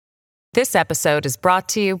This episode is brought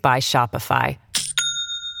to you by Shopify.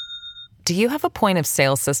 Do you have a point of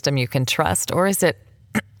sale system you can trust, or is it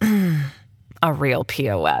a real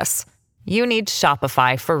POS? You need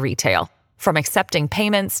Shopify for retail. From accepting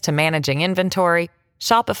payments to managing inventory,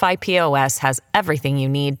 Shopify POS has everything you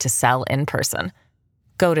need to sell in person.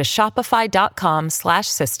 Go to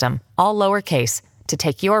shopify.com/system, all lowercase, to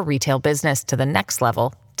take your retail business to the next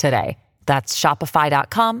level today. That's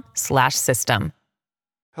shopify.com/system.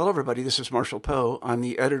 Hello, everybody. This is Marshall Poe. I'm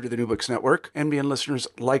the editor of the New Books Network. NBN listeners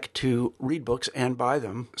like to read books and buy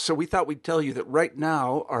them. So we thought we'd tell you that right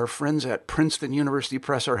now, our friends at Princeton University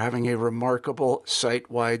Press are having a remarkable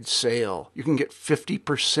site-wide sale. You can get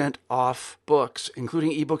 50% off books,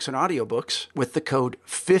 including ebooks and audiobooks, with the code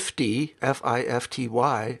 50,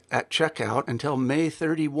 F-I-F-T-Y, at checkout until May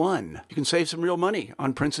 31. You can save some real money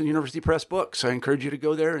on Princeton University Press books. I encourage you to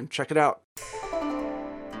go there and check it out.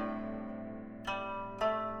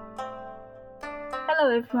 Hello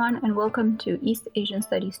everyone, and welcome to East Asian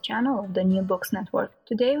Studies channel of the New Books Network.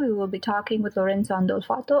 Today we will be talking with Lorenzo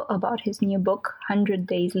Andolfato about his new book, 100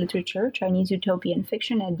 Days Literature, Chinese Utopian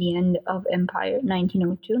Fiction at the End of Empire,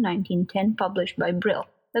 1902-1910, published by Brill.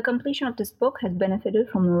 The completion of this book has benefited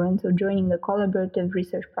from Lorenzo joining the collaborative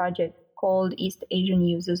research project called East Asian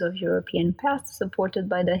Uses of European Past, supported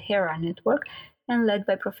by the HERA network and led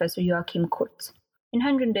by Professor Joachim Kurz. In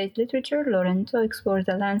 100 Days Literature, Lorenzo explores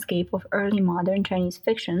the landscape of early modern Chinese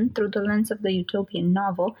fiction through the lens of the utopian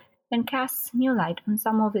novel and casts new light on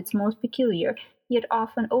some of its most peculiar, yet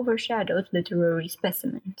often overshadowed literary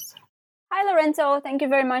specimens. Hi Lorenzo, thank you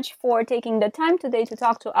very much for taking the time today to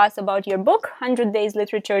talk to us about your book, 100 Days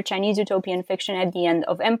Literature, Chinese Utopian Fiction at the End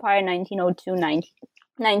of Empire,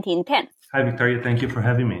 1902-1910. Hi Victoria, thank you for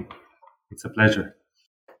having me. It's a pleasure.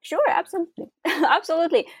 Sure, absolutely.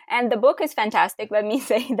 Absolutely. And the book is fantastic. Let me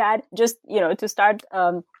say that just, to start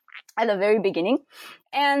at the very beginning.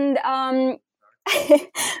 And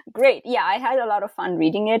great. Yeah, I had a lot of fun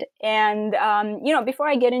reading it. And, before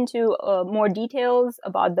I get into more details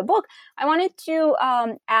about the book, I wanted to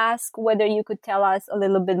ask whether you could tell us a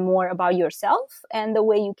little bit more about yourself and the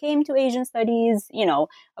way you came to Asian studies,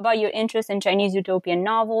 about your interest in Chinese utopian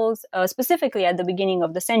novels, specifically at the beginning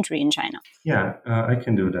of the century in China. Yeah, I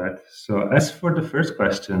can do that. So as for the first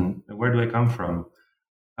question, where do I come from?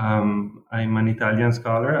 I'm an Italian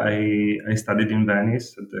scholar. I studied in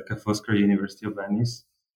Venice at the Ca' Foscari University of Venice.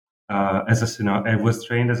 I was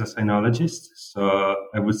trained as a sinologist, so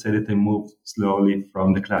I would say that I moved slowly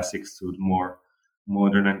from the classics to the more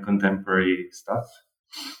modern and contemporary stuff.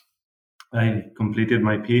 I completed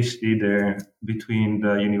my PhD there between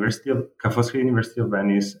the Ca' Foscari University of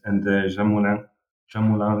Venice and the Jean Moulin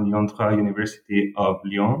Lyon 3 University of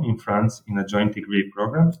Lyon in France in a joint degree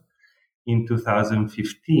program in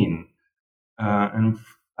 2015. And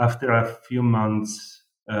after a few months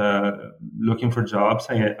looking for jobs,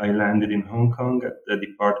 I landed in Hong Kong at the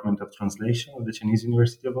Department of Translation of the Chinese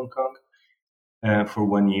University of Hong Kong for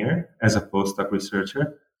 1 year as a postdoc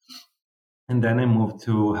researcher. And then I moved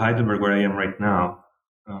to Heidelberg, where I am right now.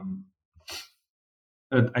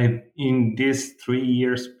 In this 3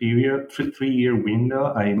 years period, 3-year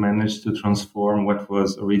window, I managed to transform what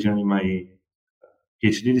was originally my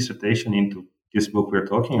PhD dissertation into this book we're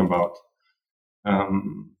talking about.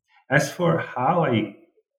 As for how I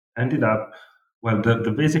ended up, well,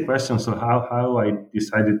 the basic question, so how I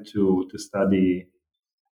decided to study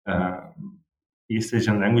East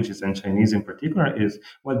Asian languages and Chinese in particular is,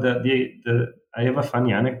 well, I have a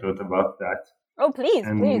funny anecdote about that. Oh, please,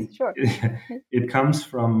 sure. It comes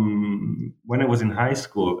from when I was in high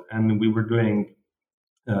school and we were doing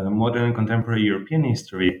modern and contemporary European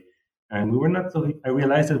history. And I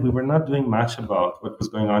realized that we were not doing much about what was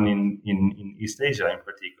going on in East Asia in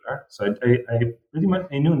particular. So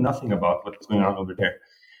I knew nothing about what was going on over there.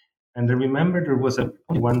 And I remember there was only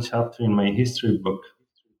one chapter in my history book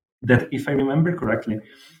that, if I remember correctly,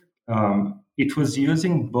 it was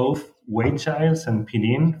using both Weijiles and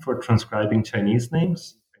Pinyin for transcribing Chinese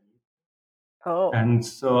names. Oh. And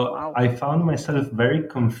so wow. I found myself very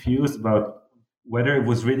confused about whether I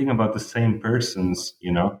was reading about the same persons,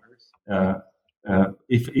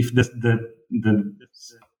 if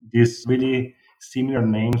these really similar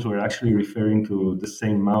names were actually referring to the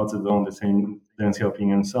same Mao Zedong, the same Deng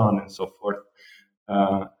Xiaoping, and so on and so forth.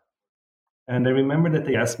 And I remember that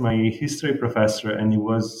I asked my history professor, and he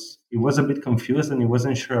was a bit confused, and he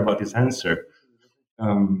wasn't sure about his answer.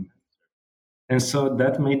 And so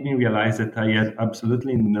that made me realize that I had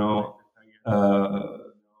absolutely no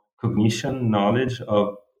knowledge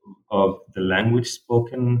of the language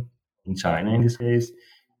spoken in China in this case,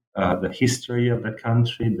 the history of the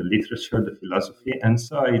country, the literature, the philosophy. And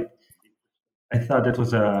so I thought that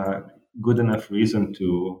was a good enough reason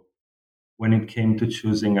to, when it came to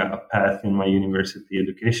choosing a path in my university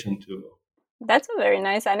education, to. That's a very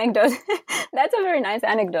nice anecdote. That's a very nice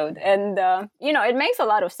anecdote. And, it makes a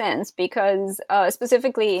lot of sense because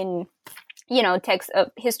specifically in,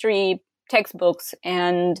 history textbooks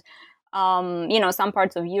and, some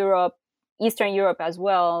parts of Europe, Eastern Europe as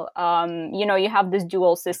well, you have this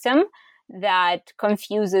dual system that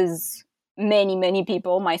confuses many, many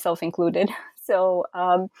people, myself included. So,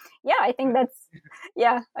 I think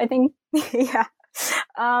yeah.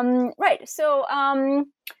 Right. So,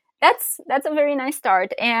 that's a very nice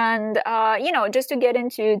start. And, just to get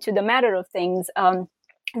into the matter of things,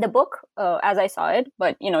 the book, as I saw it,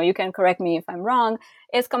 but, you can correct me if I'm wrong,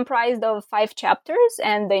 is comprised of 5 chapters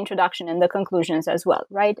and the introduction and the conclusions as well,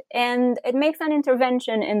 right? And it makes an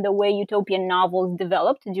intervention in the way utopian novels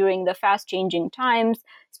developed during the fast-changing times,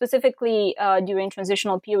 specifically during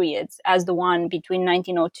transitional periods, as the one between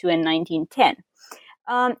 1902 and 1910.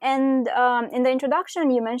 In the introduction,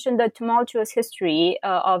 you mentioned the tumultuous history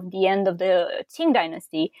of the end of the Qing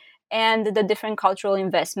dynasty and the different cultural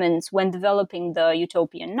investments when developing the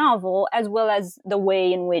utopian novel, as well as the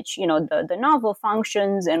way in which, the novel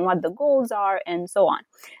functions and what the goals are and so on.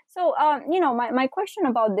 So, my question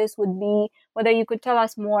about this would be whether you could tell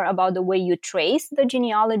us more about the way you trace the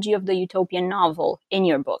genealogy of the utopian novel in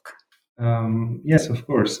your book. Yes, of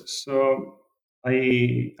course. So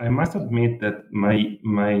I must admit that my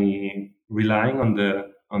relying on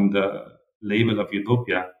the label of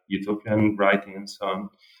utopian writing and so on,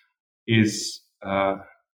 is I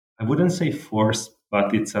wouldn't say forced,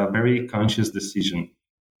 but it's a very conscious decision.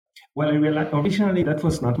 Well, I realized originally that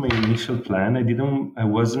was not my initial plan. I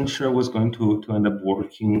wasn't sure I was going to end up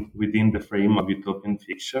working within the frame of utopian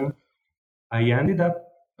fiction. I ended up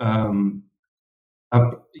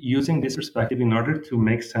using this perspective in order to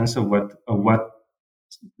make sense of what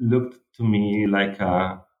looked to me like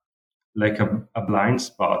a blind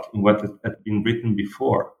spot in what had been written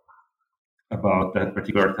before about that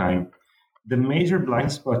particular time. The major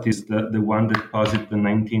blind spot is the one that posits the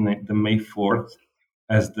May 4th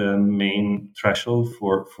as the main threshold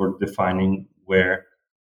for defining where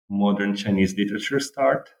modern Chinese literature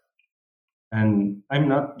starts. And I'm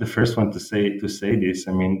not the first one to say this.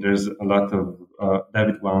 I mean, there's a lot of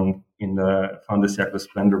David Wang in the Fin de Siècle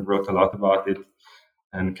Splendor wrote a lot about it,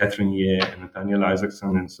 and Catherine Ye and Nathaniel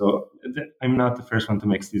Isaacson. And so I'm not the first one to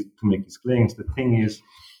make these claims. The thing is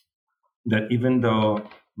that even though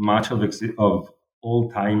much of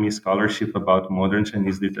old-timey scholarship about modern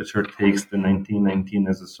Chinese literature takes the 1919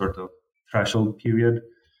 as a sort of threshold period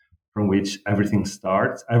from which everything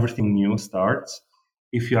new starts,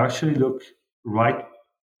 if you actually look right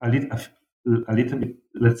a little bit,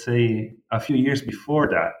 let's say a few years before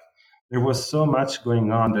that, there was so much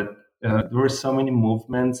going on that there were so many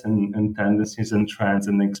movements and tendencies and trends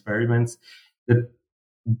and experiments that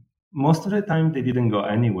most of the time they didn't go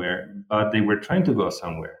anywhere, but they were trying to go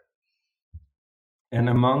somewhere. And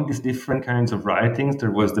among these different kinds of writings,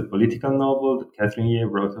 there was the political novel that Catherine Ye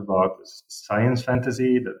wrote about, science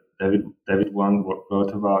fantasy that David Wang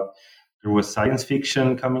wrote about. There was science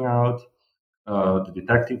fiction coming out, the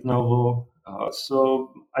detective novel.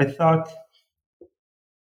 So I thought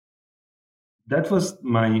that was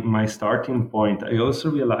my starting point. I also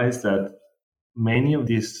realized that many of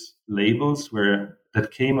these labels that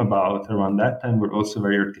came about around that time were also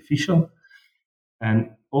very artificial, and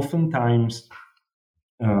oftentimes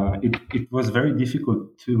it is very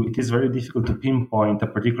difficult to pinpoint a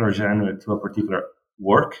particular genre to a particular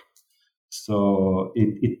work. So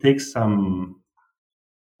it takes some.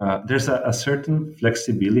 There's a certain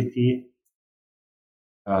flexibility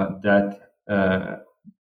that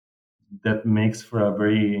makes for a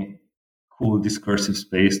very cool discursive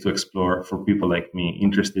space to explore for people like me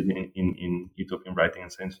interested in utopian writing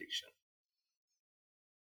and science fiction.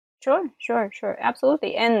 Sure,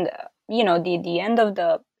 absolutely. And the end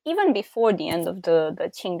of even before the end of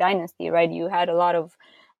the Qing dynasty, right? You had a lot of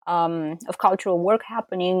cultural work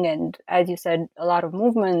happening, and as you said, a lot of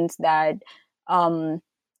movements that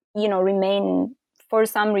remain for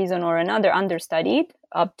some reason or another understudied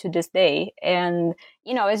up to this day. And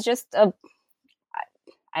it's just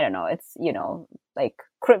I don't know. It's like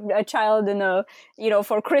a child in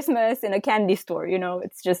for Christmas in a candy store.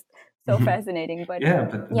 It's just so fascinating. But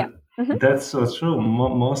that's so true.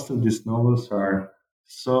 Most of these novels are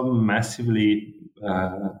so massively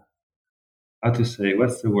how to say,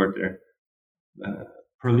 what's the word there?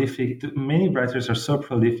 Prolific. Many writers are so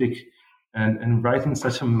prolific and write in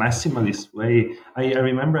such a maximalist way. I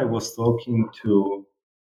remember I was talking to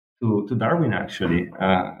Darwin actually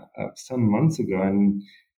some months ago,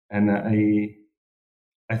 and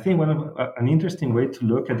I think an interesting way to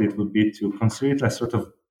look at it would be to consider it as sort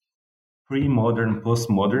of pre-modern,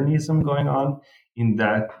 postmodernism going on, in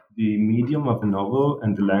that the medium of the novel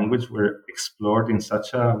and the language were explored in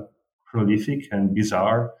such a prolific and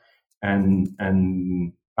bizarre and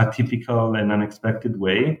atypical and unexpected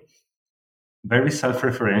way, very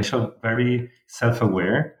self-referential, very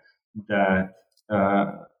self-aware, that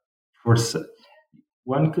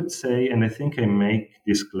one could say, and I think I make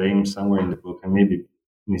this claim somewhere in the book, I may be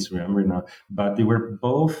misremembering now, but they were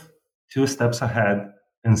both 2 steps ahead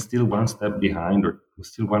and still 1 step behind, or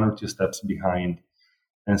still 1 or 2 steps behind.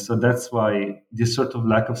 And so that's why this sort of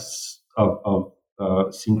lack of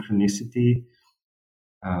synchronicity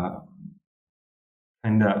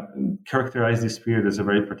and characterized this period as a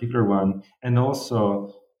very particular one, and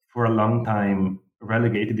also for a long time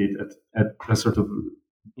relegated it at a sort of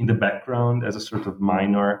in the background as a sort of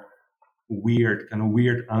minor, weird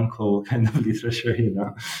uncle kind of literature,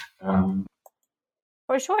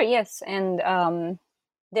 For sure, yes, and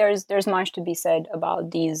there's much to be said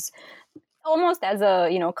about these, almost as a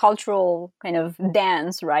cultural kind of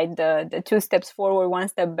dance, right? The 2 steps forward, 1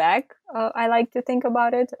 step back. I like to think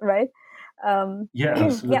about it, right? Yeah,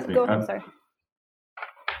 absolutely. Yeah, go ahead. Sorry.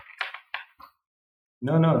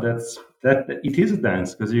 No, that it is a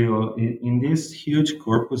dance, because in this huge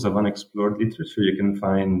corpus of unexplored literature, you can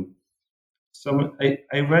find some.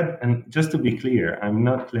 I read, and just to be clear, I'm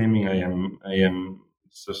not claiming I am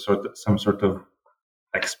some sort of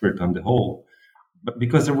expert on the whole, but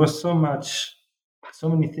because there was so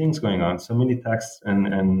many things going on, so many texts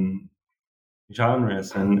and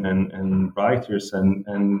genres and writers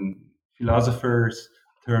and philosophers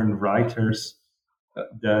turned writers,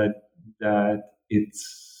 that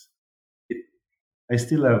I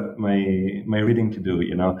still have my reading to do.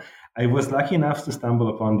 I was lucky enough to stumble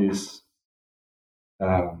upon this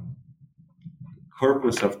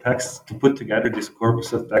corpus of texts, to put together this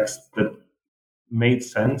corpus of texts that made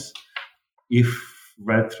sense if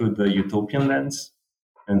read through the utopian lens.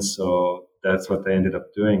 And so that's what I ended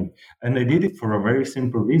up doing. And I did it for a very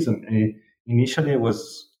simple reason. Initially, I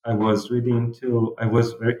was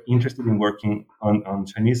very interested in working on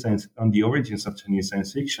Chinese science, on the origins of Chinese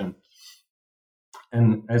science fiction.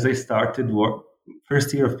 And as I started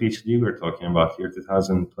first year of PhD, we're talking about here,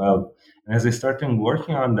 2012. And as I started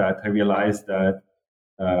working on that, I realized that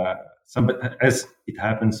somebody, as it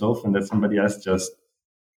happens often, that somebody else just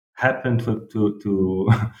happened to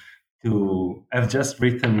have just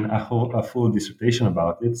written a full dissertation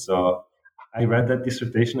about it. So I read that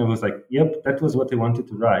dissertation and was like, yep, that was what I wanted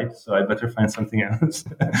to write, so I better find something else.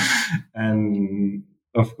 And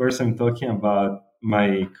of course, I'm talking about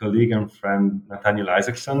my colleague and friend, Nathaniel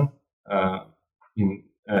Isaacson. I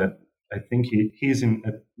think he's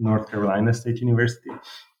at North Carolina State University,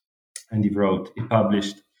 and he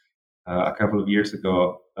published a couple of years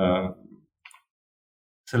ago,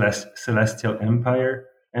 Celestial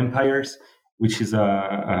Empires, which is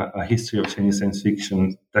a history of Chinese science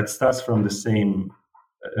fiction that starts from the same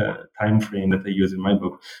time frame that I use in my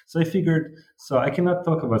book. So I figured, I cannot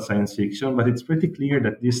talk about science fiction, but it's pretty clear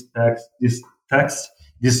that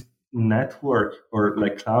this network, or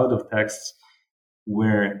like cloud of texts,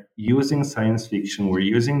 were using science fiction, we're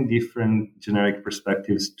using different generic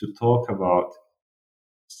perspectives to talk about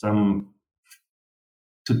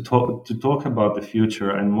the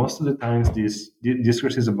future. And most of the times these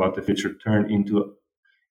discourses about the future turn into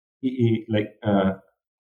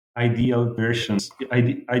ideal versions,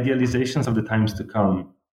 idealizations of the times to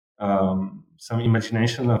come, some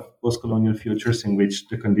imagination of post-colonial futures in which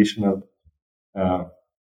the condition of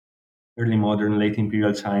early modern, late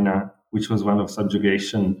imperial China, which was one of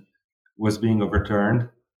subjugation, was being overturned,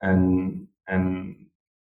 and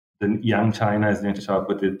the young China, as Deng Xiaoping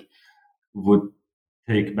put it, would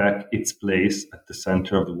take back its place at the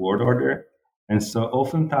center of the world order. And so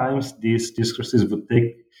oftentimes these discourses would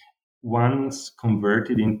take, once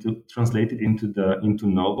translated into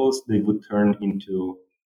novels, they would turn into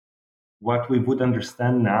what we would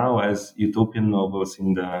understand now as utopian novels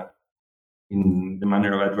in the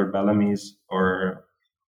manner of Edward Bellamy's or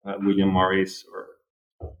William Morris, or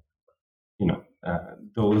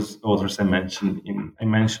those authors I mentioned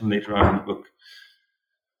later on in the book.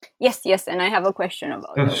 Yes, and I have a question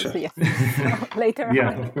about those. Sure. Yes. Later on. Yeah,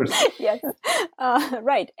 of course. Yes,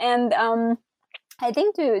 right. And I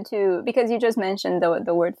think to because you just mentioned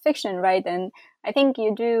the word fiction, right? And I think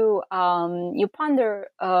you do you ponder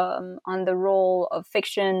on the role of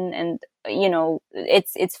fiction and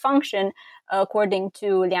its function according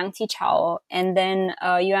to Liang Qichao, and then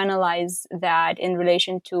you analyze that in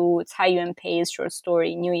relation to Cai Yuanpei's short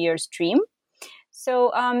story New Year's Dream.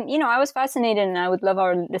 So, I was fascinated, and I would love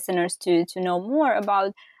our listeners to know more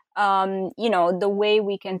about, the way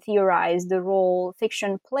we can theorize the role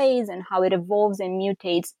fiction plays and how it evolves and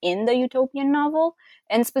mutates in the utopian novel,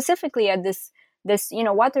 and specifically at this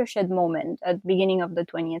watershed moment at the beginning of the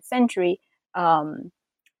 20th century,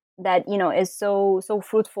 that is so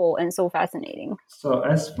fruitful and so fascinating. So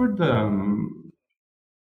as for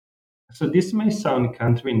so this may sound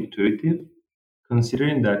counterintuitive,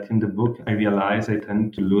 considering that in the book I realize I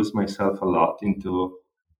tend to lose myself a lot into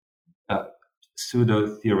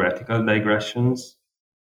pseudo-theoretical digressions,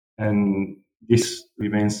 and this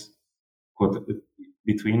remains quote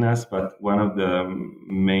between us, but one of the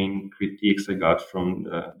main critiques I got from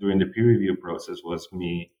during the peer review process was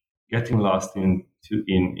me getting lost in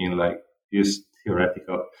like this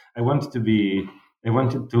theoretical. I wanted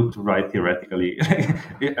to write theoretically.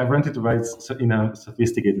 I wanted to write in a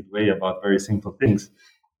sophisticated way about very simple things,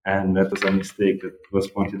 and that was a mistake that was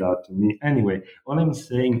pointed out to me. Anyway, all I'm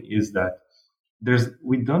saying is that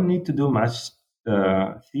we don't need to do much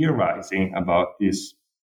theorizing about this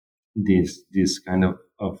kind of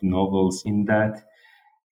novels, in that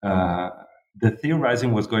the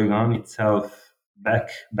theorizing was going on itself back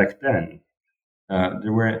then.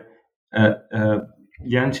 There were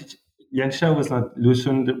Lianxia was not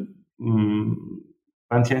Lusun,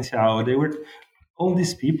 Ban Tianxiao. They were all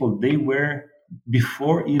these people. They were,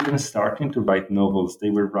 before even starting to write novels, they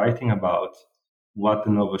were writing about what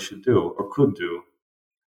the novel should do or could do.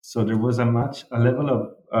 So there was a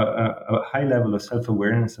high level of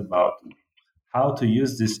self-awareness about how to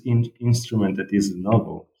use this instrument that is the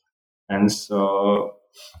novel. And so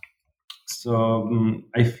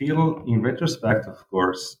I feel, in retrospect, of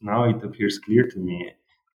course, now it appears clear to me.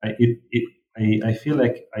 I feel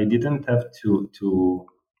like I didn't have to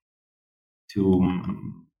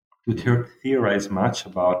theorize much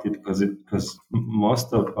about it, because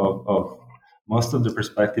most of the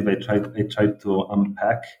perspective I tried to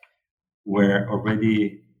unpack were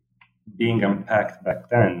already being unpacked back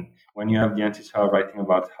then. When you have Lian Qichao writing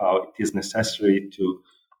about how it is necessary to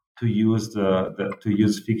use to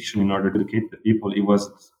use fiction in order to educate the people, it was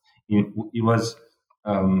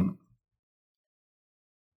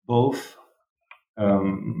both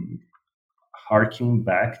harking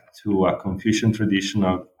back to a Confucian tradition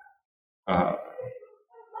of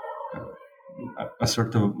a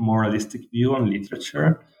sort of moralistic view on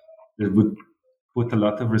literature that would put a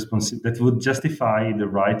lot of that would justify the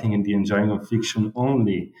writing and the enjoying of fiction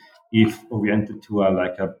only if oriented to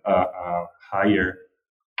a higher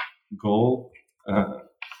goal.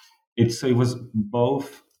 It was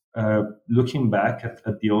both looking back at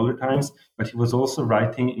the older times, but he was also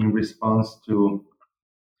writing in response to.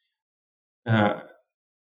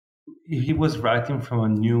 He was writing from a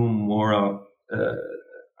new moral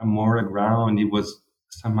ground. He was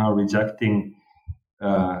somehow rejecting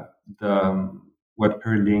what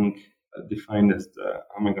Perlink defined as the.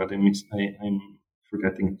 Oh my God, I'm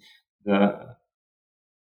forgetting the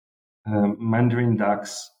Mandarin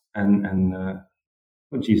ducks and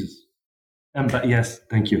oh Jesus. But yes,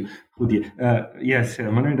 thank you, yes,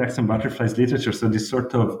 Mandarin ducks and butterflies literature. So this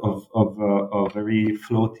sort of very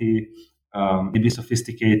floaty, maybe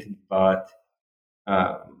sophisticated, but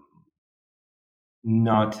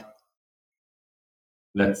not,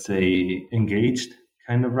 let's say, engaged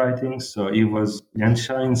kind of writing. So it was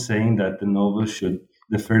Lianxia saying that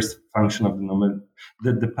the first function of the novel,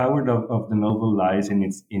 the power of the novel lies in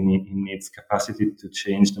its capacity to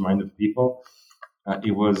change the mind of people.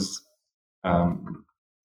 It was.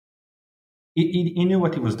 He knew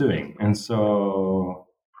what he was doing, and so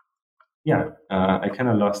I kind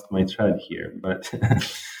of lost my thread here, but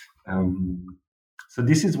so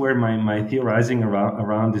this is where my theorizing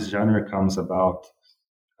around this genre comes about,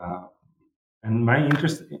 and my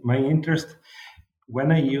interest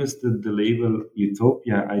when I use the label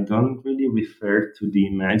utopia, I don't really refer to the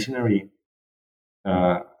imaginary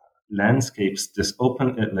landscapes this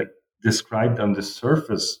open described on the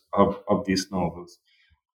surface of these novels.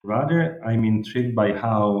 Rather, I'm intrigued by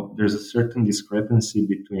how there's a certain discrepancy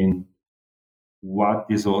between what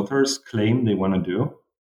these authors claim they want to do.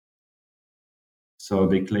 So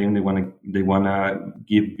they claim they want to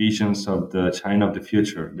give visions of the China of the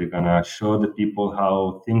future. They're gonna show the people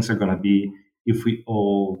how things are gonna be if we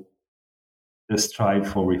all strive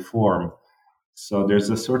for reform. So there's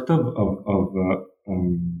a sort of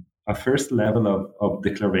a first level of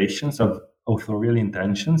declarations of authorial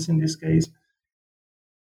intentions in this case.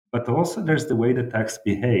 But also there's the way the texts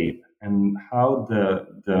behave and how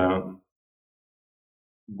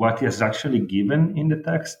what is actually given in the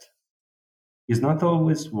text is not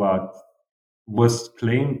always what was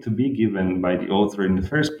claimed to be given by the author in the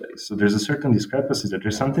first place. So there's a certain discrepancy, that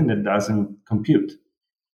there's something that doesn't compute,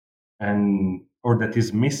 or that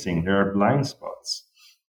is missing. There are blind spots.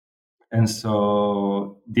 And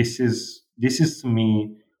so this is to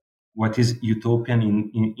me what is utopian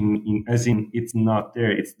in as in it's not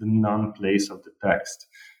there, it's the non-place of the text.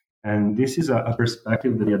 And this is a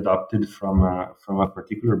perspective that I adopted from a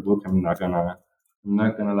particular book. I'm not gonna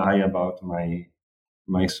lie about my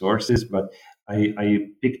sources, but I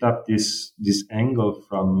picked up this angle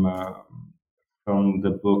from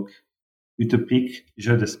the book Utopique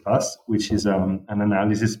Jeu d'Espace, which is an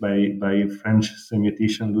analysis by French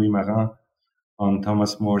semiotician Louis Marin on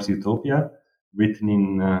Thomas More's Utopia, written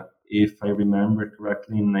in, if I remember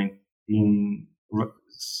correctly, around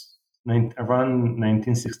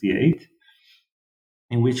 1968,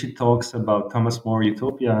 in which he talks about Thomas More's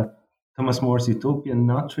Utopia,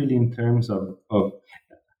 not really in terms of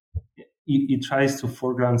he tries to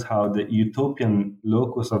foreground how the utopian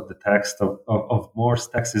locus of the text of More's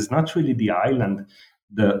text is not really the island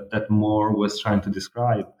that More was trying to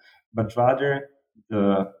describe, but rather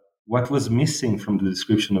what was missing from the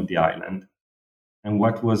description of the island, and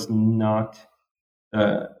what was not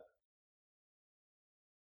to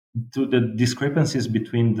the discrepancies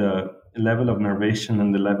between the level of narration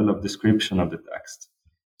and the level of description of the text.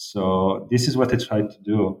 So this is what I tried to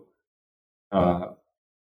do.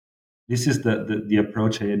 This is the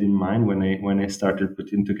approach I had in mind when I started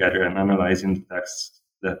putting together and analyzing the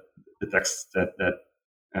texts that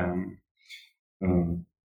are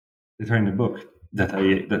in the book that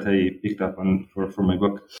I picked up on for my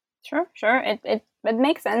book. Sure. It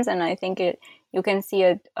makes sense, and I think you can see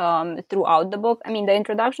it throughout the book. I mean, the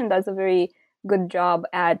introduction does a very good job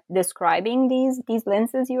at describing these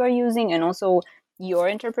lenses you are using, and also your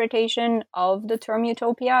interpretation of the term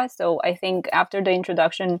utopia. So I think after the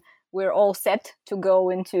introduction, we're all set to go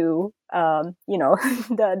into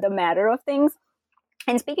the matter of things.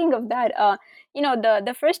 And speaking of that,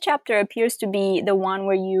 the first chapter appears to be the one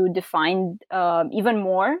where you define even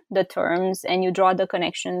more the terms, and you draw the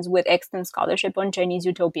connections with extant scholarship on Chinese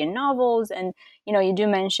utopian novels. And, you do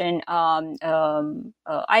mention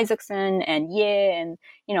Isaacson and Ye and,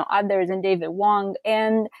 others, and David Wong.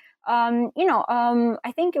 And,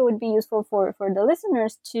 I think it would be useful for the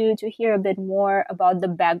listeners to hear a bit more about the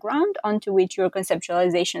background onto which your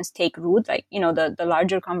conceptualizations take root, like, the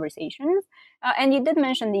larger conversations. And you did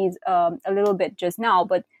mention these a little bit just now,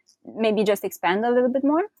 but maybe just expand a little bit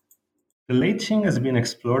more. The Late Qing has been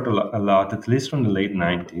explored a lot, at least from the late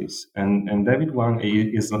 90s. And David Wang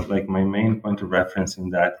is like my main point of reference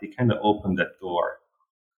in that. He kind of opened that door.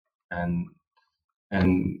 And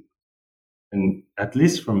at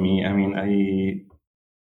least for me, I mean,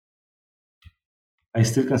 I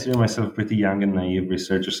still consider myself a pretty young and naive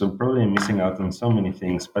researcher, so probably I'm missing out on so many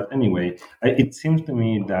things. But anyway, it seems to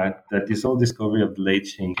me that this whole discovery of the Late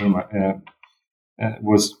Qing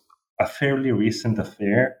was a fairly recent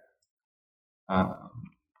affair.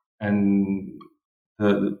 And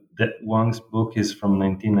that Wang's book is from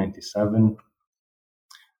 1997.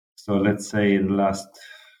 So let's say the last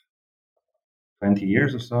 20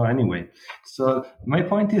 years or so, anyway. So my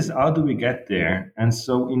point is, how do we get there? And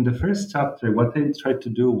so in the first chapter, what I tried to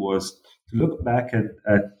do was to look back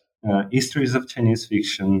at histories of Chinese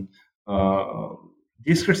fiction,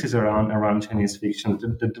 discourses around Chinese fiction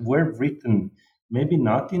that were written maybe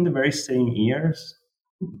not in the very same years,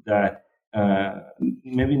 that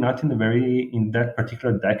maybe not in that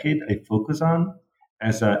particular decade I focus on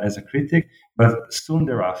as a critic, but soon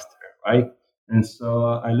thereafter, right? And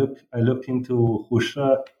so I looked into Hu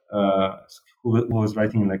Shi, who was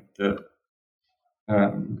writing like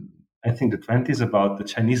I think the 20s about the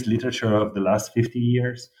Chinese literature of the last 50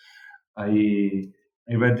 years. I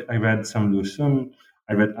read some Lu Xun,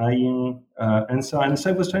 I read Ai Ying, and so on.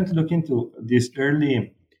 So I was trying to look into these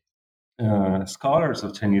early scholars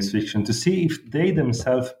of Chinese fiction to see if they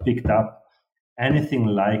themselves picked up anything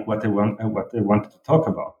like what I wanted to talk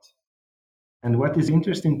about. And what is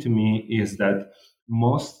interesting to me is that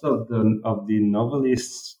most of the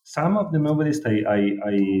novelists, some of the novelists I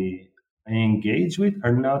engage with,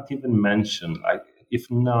 are not even mentioned, like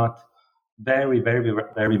if not very, very,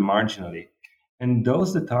 very marginally. And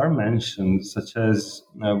those that are mentioned, such as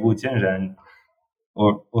Wu Jianren,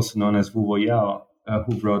 or also known as Wu Boyao,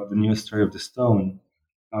 who wrote The New Story of the Stone,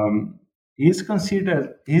 he's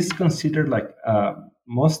considered like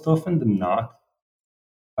most often than not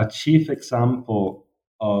a chief example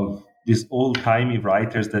of these old-timey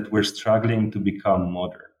writers that were struggling to become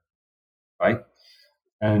modern, right?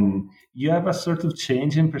 And you have a sort of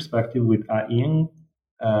change in perspective with Ai Ying,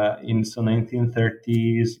 in the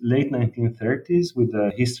 1930s, late 1930s, with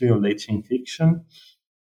the history of late change fiction,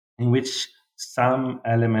 in which some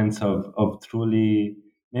elements of truly,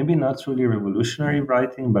 maybe not truly revolutionary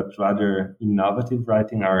writing, but rather innovative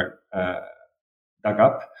writing are dug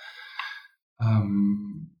up.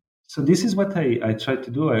 So this is what I tried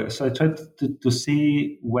to do. So I tried to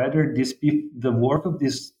see whether the work of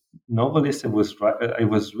this novelist I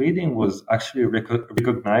was reading was actually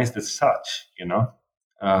recognized as such.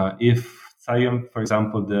 If Tsai Ying, for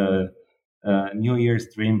example, the New Year's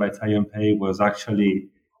Dream by Tsai Ying-pei was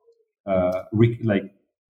actually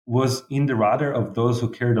was in the radar of those who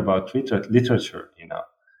cared about literature,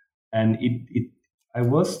 and I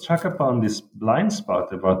was struck upon this blind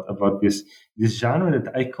spot about this genre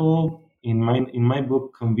that I call in my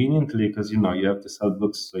book conveniently, because you have to sell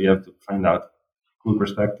books, so you have to find out cool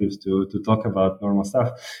perspectives to talk about normal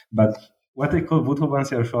stuff. But what I call Wutuban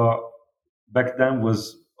xiaoshuo back then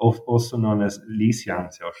was also known as Li Xiang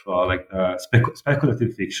xiaoshuo, like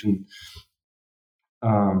speculative fiction.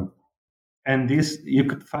 And this, you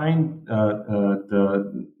could find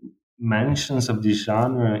the mentions of this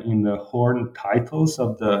genre in the horn titles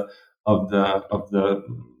of the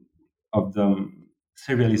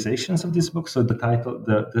serializations of this book. So the title,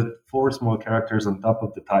 the four small characters on top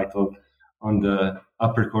of the title, on the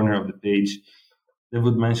upper corner of the page, they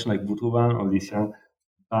would mention like Wutuban or Li Xiang,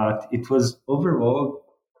 but it was overall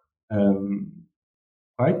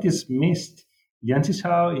quite dismissed. Lian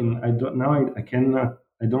Zhichao,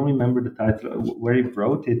 I don't remember the title where he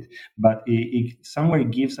wrote it, but he somewhere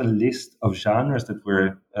gives a list of genres that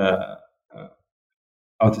were,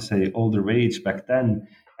 all the rage back then.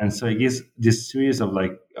 And so he gives this series of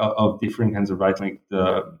of different kinds of writing, like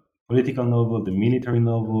the political novel, the military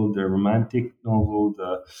novel, the romantic novel,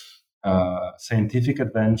 the scientific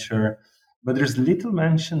adventure. But there's little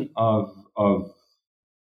mention of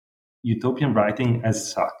utopian writing as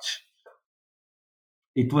such.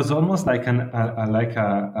 It was almost like an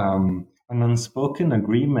unspoken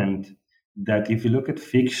agreement that if you look at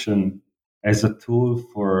fiction as a tool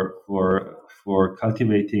for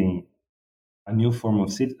cultivating a new form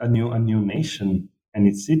of a new nation and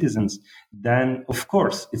its citizens, then of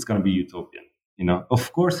course it's going to be utopian.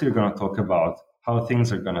 Of course you're going to talk about how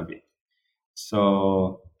things are going to be.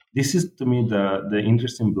 So this is, to me, the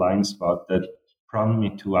interesting blind spot that prompted me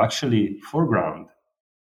to actually foreground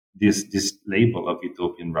this label of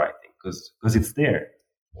utopian writing, because it's there.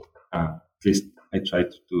 At least I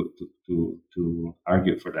tried to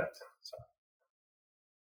argue for that. So.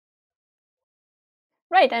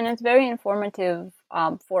 Right, and it's very informative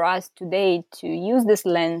for us today to use this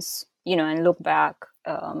lens, and look back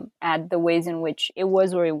at the ways in which it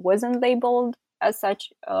was or it wasn't labeled as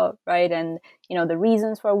such, right? And the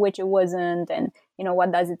reasons for which it wasn't, and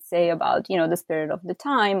what does it say about the spirit of the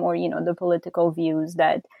time, or the political views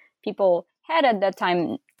that people had at that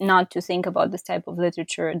time, not to think about this type of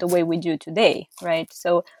literature the way we do today, right?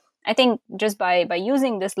 So I think just by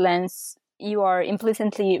using this lens, you are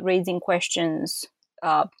implicitly raising questions,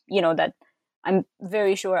 that I'm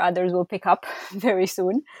very sure others will pick up very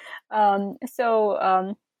soon. Yeah,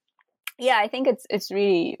 I think it's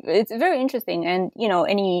very interesting, and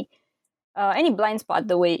any blind spot,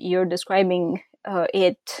 the way you're describing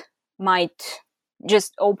it, might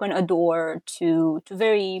just open a door to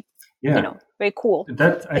very very cool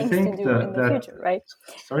that I think to do in the future, right?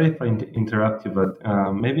 Sorry if I interrupt you, but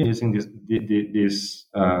maybe using this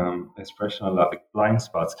expression a lot, like blind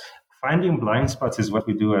spots. Finding blind spots is what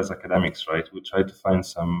we do as academics, right? We try to find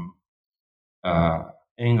some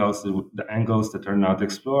angles, the angles that are not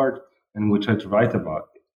explored, and we try to write about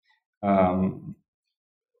it.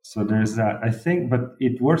 So there's that, I think, but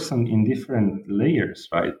it works in different layers,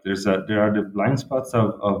 right? There are the blind spots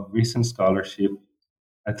of recent scholarship,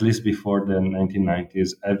 at least before the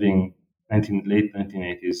 1990s, late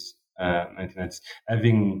 1980s, 1990s,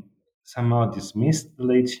 having somehow dismissed the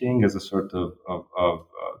late Qing as a sort of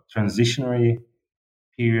transitionary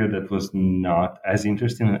period that was not as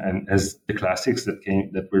interesting and as the classics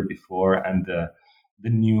that were before, and the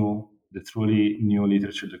truly new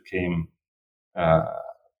literature that came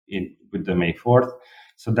with the May 4th.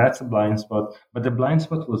 So that's a blind spot. But the blind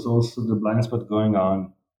spot was also the blind spot going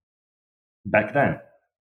on back then.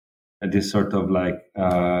 This sort of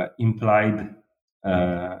implied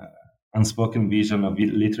unspoken vision of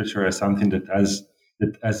literature as something that has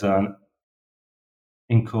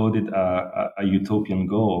encoded a utopian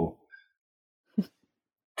goal.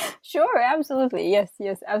 Sure, absolutely. Yes,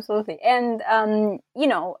 absolutely. And,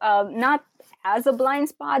 not as a blind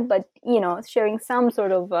spot, but, sharing some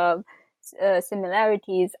sort of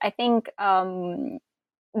similarities. I think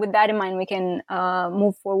with that in mind, we can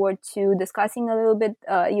move forward to discussing a little bit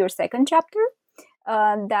your second chapter.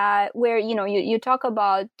 That where you talk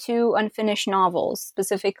about two unfinished novels,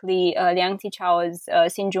 specifically Liang Tichao's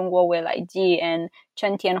新中国未来记 and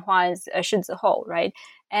Chen Tianhua's 世子后, right?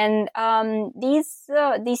 And these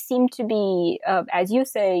seem to be, as you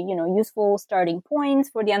say, useful starting points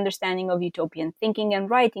for the understanding of utopian thinking and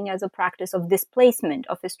writing as a practice of displacement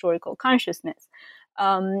of historical consciousness.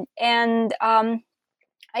 And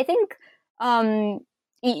I think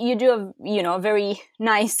you do a very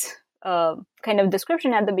nice kind of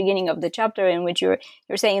description at the beginning of the chapter, in which you're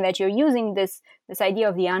saying that you're using this idea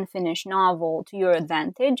of the unfinished novel to your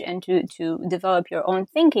advantage and to develop your own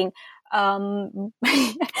thinking.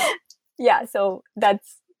 Yeah, so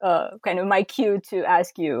that's kind of my cue to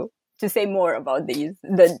ask you to say more about the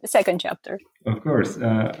second chapter. Of course.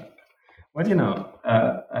 Well,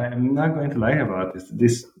 I'm not going to lie about this.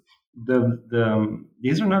 These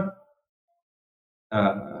are not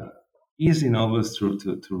easy novels to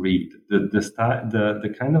read.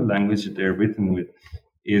 The kind of language that they're written with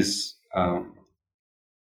is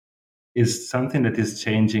something that is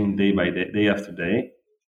changing day by day, day after day,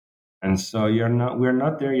 and so we're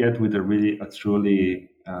not there yet with a truly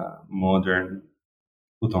modern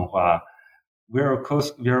Putonghua. We're of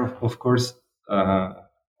course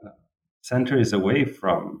centuries away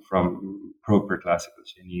from proper classical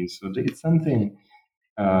Chinese, so it's something.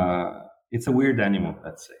 It's a weird animal,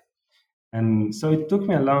 let's say. And so it took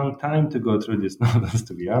me a long time to go through these novels,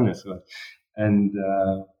 to be honest. And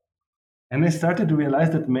I started to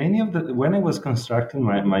realize that when I was constructing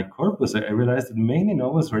my corpus, I realized that many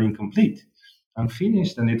novels were incomplete,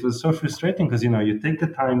 unfinished, and it was so frustrating because you take the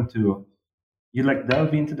time to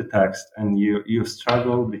delve into the text, and you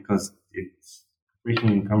struggle because it's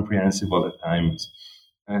freaking incomprehensible at times.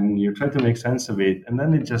 And you try to make sense of it, and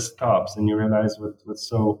then it just stops, and you realize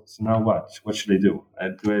so now what? What should I do?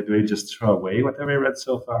 Do I just throw away whatever I read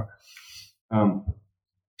so far? And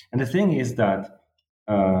the thing is that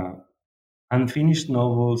unfinished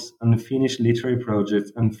novels, unfinished literary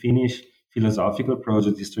projects, unfinished philosophical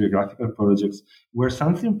projects, historiographical projects were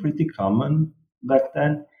something pretty common back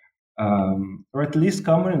then, or at least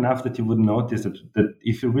common enough that you would notice that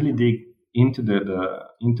if you really dig into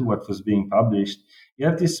into what was being published, you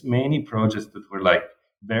have these many projects that were like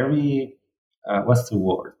very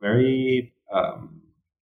very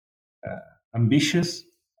ambitious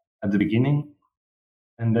at the beginning,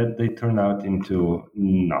 and that they turned out into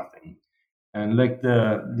nothing. And like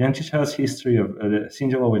the Liang Tichao's history of the 新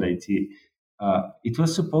中国未来记, it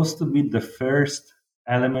was supposed to be the first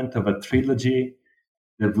element of a trilogy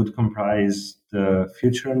that would comprise the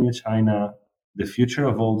future of New China, the future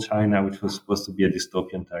of old China, which was supposed to be a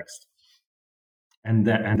dystopian text, and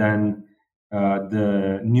then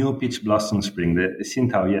the new Peach Blossom Spring, the 新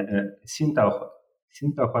桃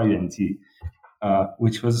花源记,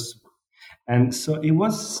 which was, and so it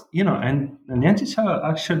was, and Liang Tichao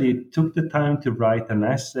actually took the time to write an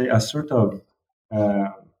essay, a sort of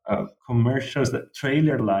commercial,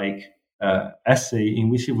 trailer-like essay in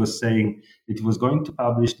which he was saying that he was going to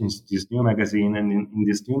publish this new magazine, and in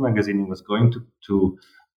this new magazine he was going to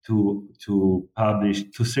publish,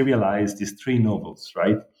 to serialize these three novels,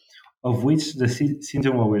 right? Of which the 新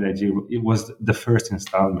中国未来记, it was the first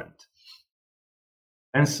installment.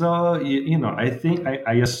 And so, I think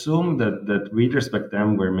I assume that readers back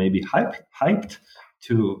then were maybe hyped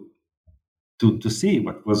to see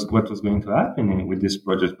what was going to happen with this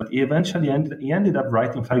project. But he ended up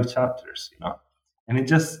writing 5 chapters, and he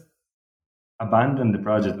just abandoned the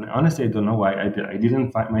project. And honestly, I don't know why. I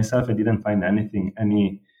didn't find anything,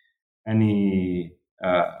 any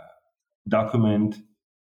document,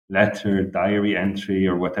 letter, diary entry,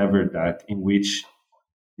 or whatever that in which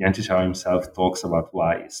Liang Tichao himself talks about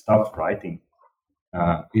why he stopped writing.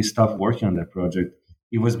 He stopped working on that project.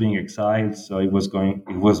 He was being exiled, so he was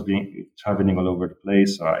traveling all over the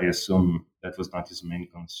place. So I assume that was not his main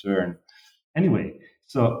concern. Anyway,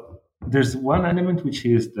 so there's one element which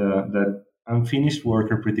is that unfinished work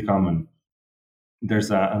are pretty common. There's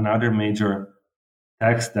another major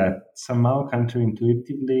text that somehow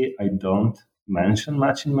counterintuitively I don't mention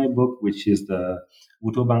much in my book, which is the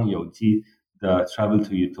Wutobang Youji, the Travel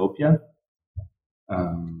to Utopia.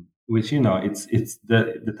 Which, it's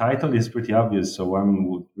the title is pretty obvious, so one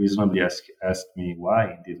would reasonably ask me,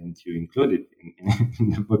 why didn't you include it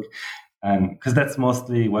in the book? And because that's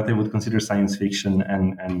mostly what I would consider science fiction,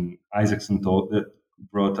 and Isaacson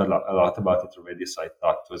wrote a lot about it already, so I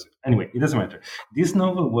thought it was... Anyway, it doesn't matter. This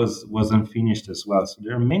novel was unfinished as well, so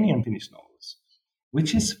there are many unfinished novels,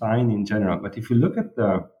 which is fine in general. But if you look at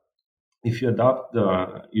the if you adopt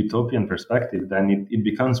the utopian perspective, then it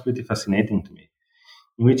becomes pretty fascinating to me.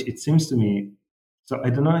 In which it seems to me, so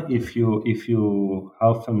I don't know if you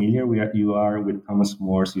how familiar you are with Thomas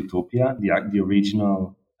More's Utopia, the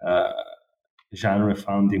original genre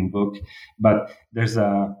founding book, but there's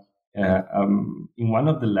in one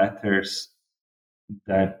of the letters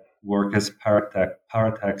that work as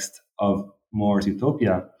paratext of More's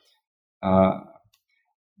Utopia, the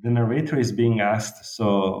narrator is being asked,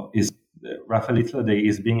 Raffaello Day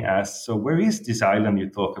is being asked, so where is this island you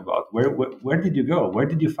talk about? Where did you go? Where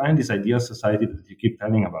did you find this ideal society that you keep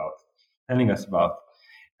telling us about?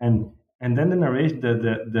 And then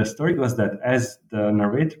the story goes that as the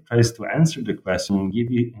narrator tries to answer the question and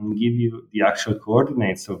give you the actual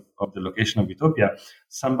coordinates of the location of Utopia,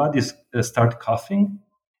 somebody start coughing,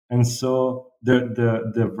 and so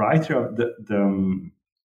the writer of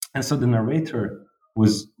and so the narrator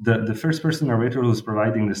was the first person narrator who's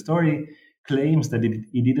providing the story claims that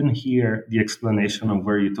he didn't hear the explanation of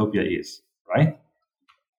where Utopia is, right?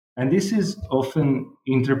 And this is often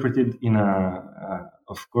interpreted in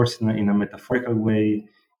of course, in a metaphorical way,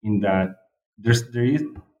 in that there is,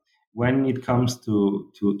 when it comes to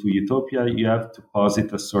Utopia, you have to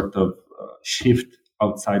posit a sort of shift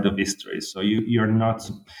outside of history. So you're not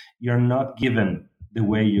given the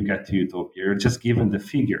way you get to Utopia. You're just given the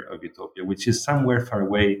figure of Utopia, which is somewhere far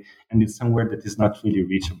away, and it's somewhere that is not really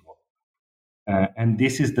reachable. And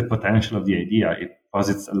this is the potential of the idea. It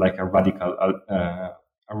posits like a radical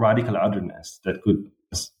otherness that could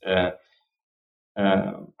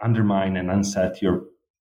undermine and unset your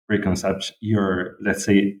preconception, let's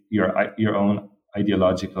say your own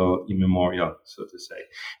ideological immemorial, so to say.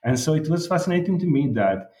 And so it was fascinating to me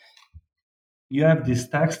that you have these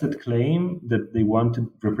texts that claim that they want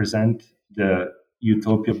to represent the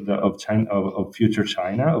utopia of China, of future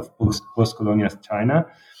China, of post-colonial China.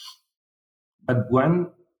 But when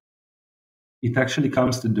it actually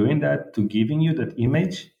comes to doing that, to giving you that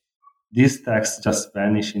image, these texts just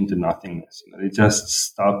vanish into nothingness. They just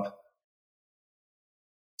stop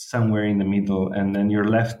somewhere in the middle, and then you're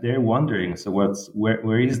left there wondering. So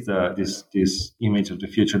where is this image of the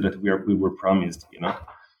future that we were promised?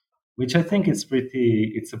 Which I think it's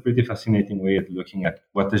a pretty fascinating way of looking at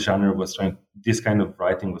what the genre this kind of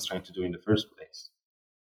writing was trying to do in the first place.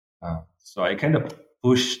 So I kind of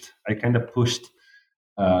pushed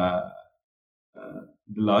the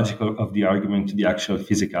logic of the argument to the actual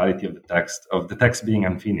physicality of the text being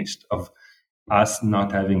unfinished, of us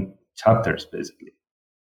not having chapters, basically.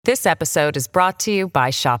 This episode is brought to you by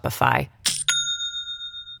Shopify.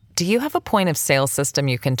 Do you have a point of sale system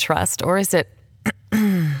you can trust, or is it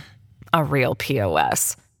a real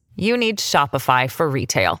POS? You need Shopify for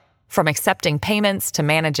retail. From accepting payments to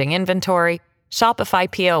managing inventory, Shopify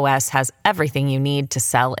POS has everything you need to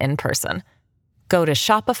sell in person. Go to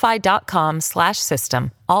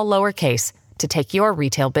shopify.com/system, all lowercase, to take your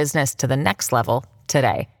retail business to the next level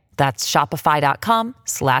today. That's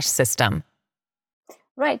shopify.com/system.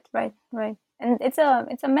 Right. And it's a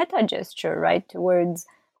meta gesture, right, towards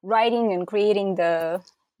writing and creating the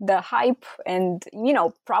hype and,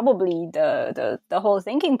 probably the whole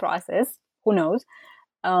thinking process. Who knows?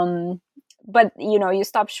 But, you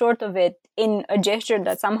stop short of it in a gesture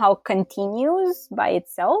that somehow continues by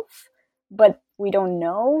itself, but we don't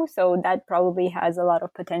know. So that probably has a lot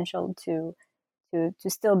of potential to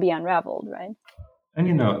still be unraveled, right?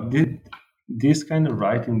 And, this kind of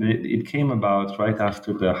writing, it came about right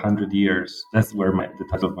after the 100 years. That's where the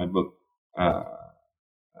title of my book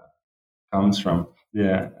comes from.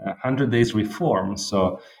 The 100 Days Reform.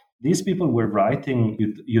 So these people were writing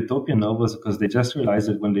utopian novels because they just realized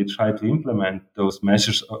that when they tried to implement those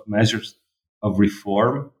measures of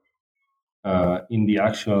reform in the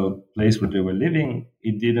actual place where they were living,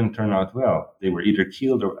 it didn't turn out well. They were either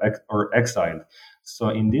killed or exiled. So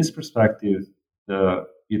in this perspective, the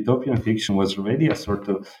utopian fiction was already a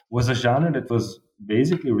genre that was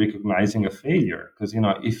basically recognizing a failure. Because,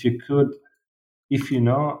 if you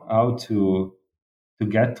know how to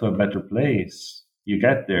get to a better place, you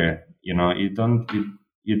get there.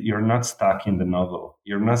 You're not stuck in the novel.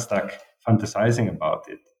 You're not stuck fantasizing about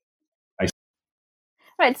it.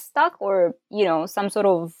 Right, stuck, or some sort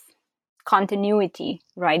of continuity,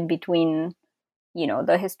 right, between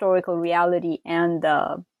the historical reality and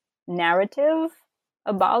the narrative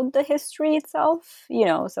about the history itself.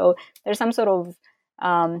 So there's some sort of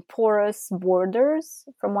porous borders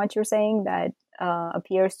from what you're saying that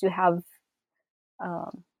appears to have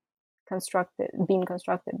been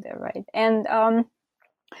constructed there, right? And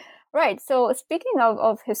right. So speaking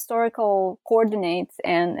of historical coordinates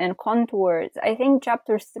and contours, I think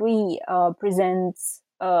chapter 3 presents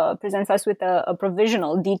presents us with a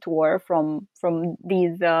provisional detour from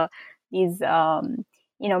these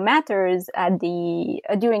matters at the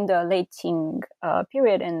during the late Qing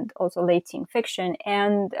period and also late Qing fiction.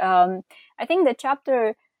 And I think the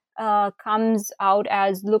chapter comes out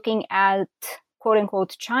as looking at quote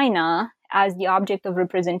unquote China as the object of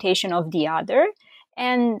representation of the other.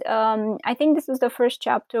 And I think this is the first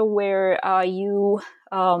chapter where you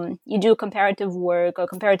do comparative work or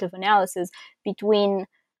comparative analysis between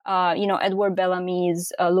Edward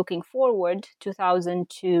Bellamy's Looking Forward, 2000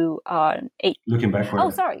 to 8. Looking backward. Oh,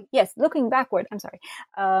 sorry. Yes, Looking Backward. I'm sorry.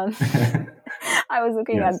 I was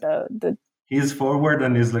looking at the. He's forward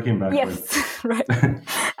and he's looking backward. Yes, right.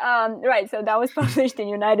 Right. So that was published in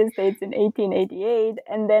United States in 1888,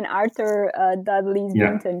 and then Arthur Dudley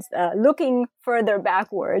Vinton's Looking Further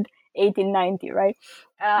Backward, 1890. Right.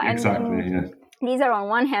 Exactly. Yes. These are on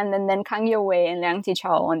one hand, and then Kang Youwei and Liang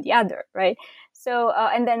Qichao on the other, right? So,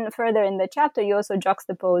 and then further in the chapter, you also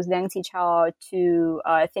juxtapose Liang Qichao to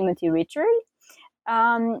Timothy Richard.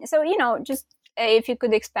 So, just if you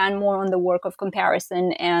could expand more on the work of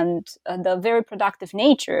comparison and the very productive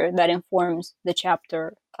nature that informs the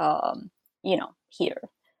chapter, here.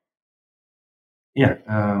 Yeah.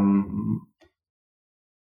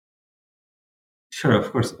 Sure,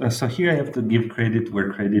 of course. So here I have to give credit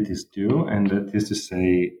where credit is due, and that is to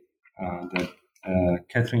say that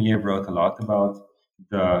Catherine Yeh wrote a lot about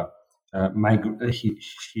the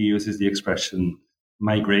she uses the expression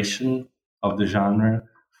migration of the genre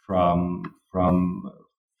from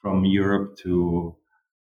Europe to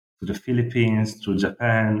the Philippines, to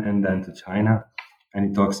Japan, and then to China, and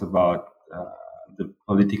he talks about the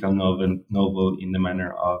political novel in the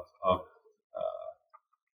manner of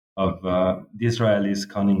the Israelis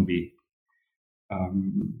Coningbee.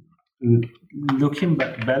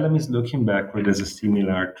 Bellamy's Looking Backward has a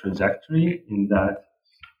similar trajectory in that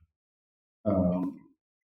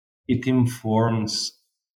it informs.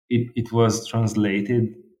 It was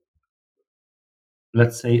translated,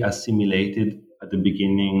 let's say, assimilated at the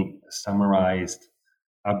beginning, summarized,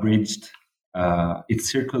 abridged. It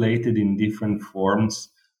circulated in different forms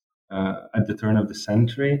at the turn of the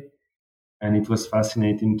century. And it was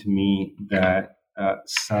fascinating to me that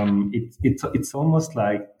it's almost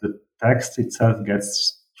like the text itself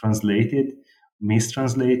gets translated,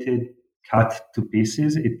 mistranslated, cut to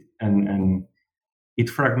pieces, and it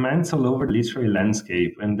fragments all over the literary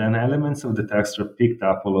landscape, and then elements of the text are picked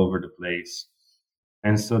up all over the place,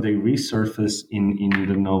 and so they resurface in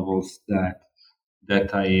the novels that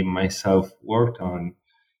I myself worked on.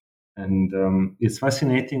 And it's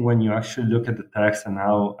fascinating when you actually look at the text and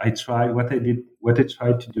how what I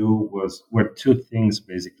tried to do were two things,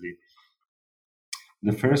 basically.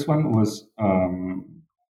 The first one was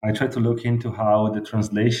I tried to look into how the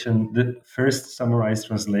first summarized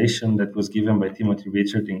translation that was given by Timothy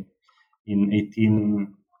Richard in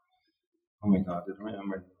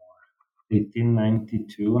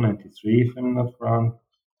 1892, 93, if I'm not wrong.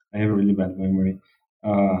 I have a really bad memory.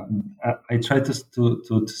 I tried to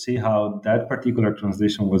see how that particular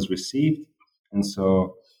translation was received, and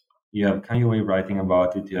so you have Kang Youwei writing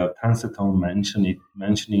about it. You have Tan Se-tong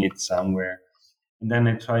mentioning it somewhere, and then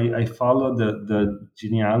I follow the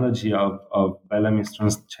genealogy of Bellamy's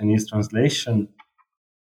Chinese translation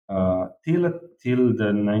till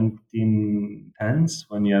the 1910s,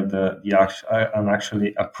 when you have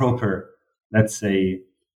actually a proper, let's say,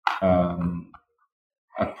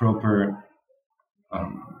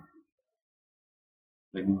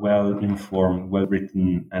 like well-informed,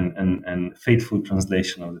 well-written, and faithful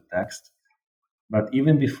translation of the text. But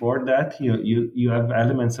even before that, you have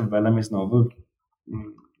elements of Bellamy's novel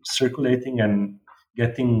circulating and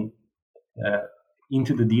getting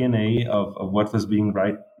into the DNA of what was being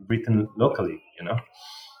written locally,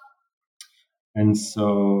 And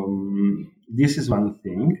so this is one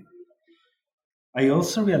thing. I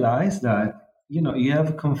also realized that you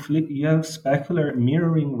have specular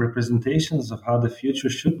mirroring representations of how the future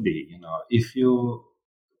should be.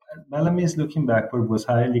 Bellamy's Looking Backward was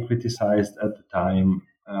highly criticized at the time.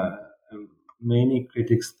 Many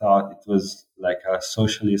critics thought it was like a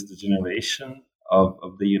socialist degeneration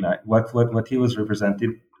of the United. What he was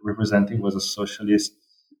representing was a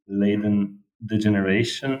socialist-laden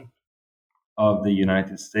degeneration of the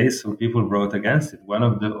United States. So people wrote against it. One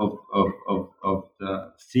of the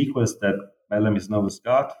sequels that Bellamy's novels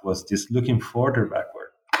got was this Looking Further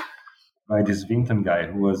Backward by this Vinton guy,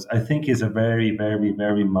 who I think is a very, very,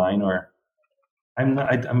 very minor. I'm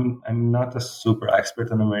not a super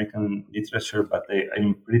expert on American literature, but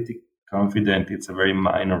I'm pretty confident it's a very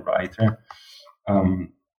minor writer.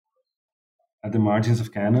 at the margins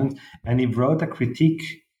of canons, and he wrote a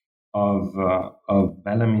critique of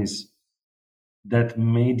Bellamy's that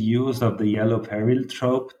made use of the yellow peril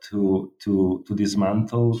trope to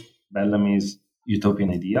dismantle Bellamy's utopian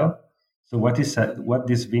ideal. So what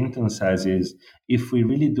this Vinton says is, if we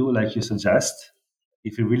really do like you suggest,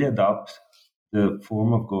 if we really adopt the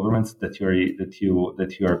form of governments that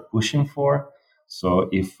you are pushing for, so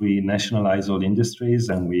if we nationalize all industries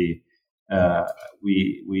and we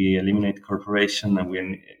eliminate corporation and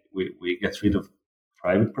we get rid of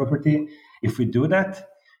private property, if we do that,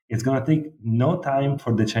 it's going to take no time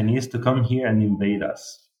for the Chinese to come here and invade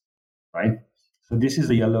us, right? So this is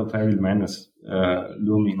the yellow peril menace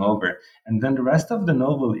looming over. And then the rest of the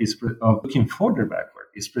novel is looking further backward.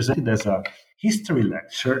 Is presented as a history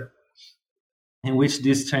lecture in which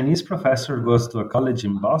this Chinese professor goes to a college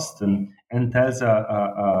in Boston and tells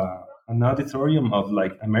an auditorium of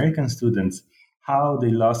like American students how they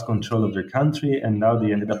lost control of their country and now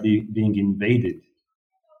they ended up being invaded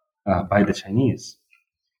by the Chinese.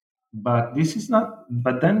 But this is not.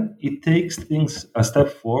 But then it takes things a step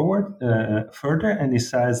forward, further, and it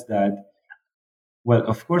says that, well,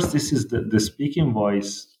 of course, this is the speaking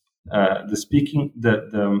voice.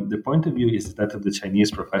 The point of view is that of the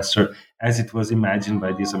Chinese professor, as it was imagined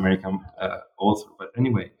by this American author. But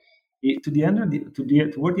anyway, toward the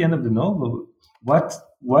end of the novel,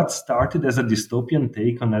 what started as a dystopian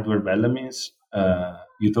take on Edward Bellamy's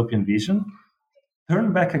utopian vision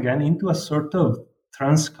turned back again into a sort of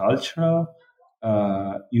transcultural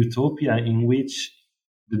utopia in which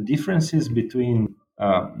the differences between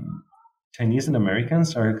Chinese and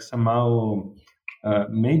Americans are somehow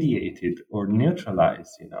mediated or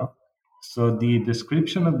neutralized, So the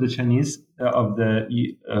description of the Chinese, I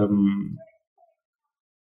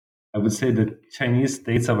would say the Chinese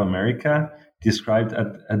states of America described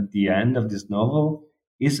at the end of this novel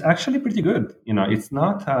is actually pretty good. It's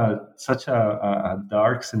not such a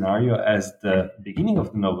dark scenario as the beginning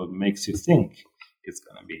of the novel makes you think it's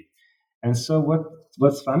going to be. And so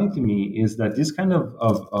what's funny to me is that this kind of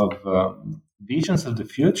visions of the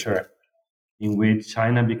future in which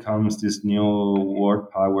China becomes this new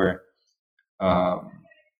world power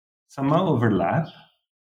somehow overlap,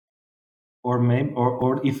 or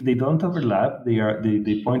if they don't overlap,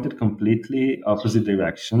 they point at completely opposite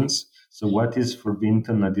directions. So what is for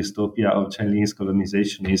Vinton a dystopia of Chinese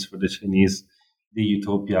colonization is for the Chinese the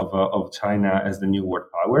utopia of China as the new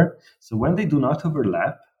world power. So when they do not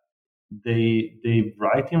overlap, they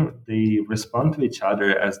respond to each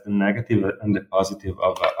other as the negative and the positive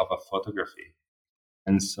of a photography.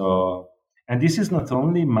 And this is not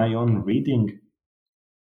only my own reading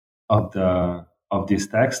of this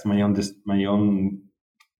text, my own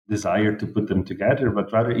desire to put them together,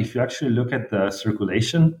 but rather if you actually look at the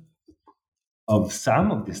circulation of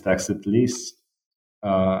some of these texts, at least,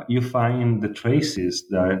 you find the traces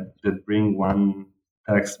that bring one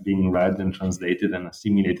text being read and translated and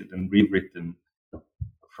assimilated and rewritten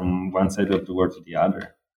from one side of the world to the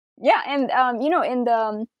other. Yeah, and in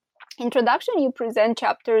the introduction, you present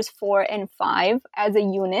chapters 4 and 5 as a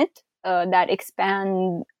unit that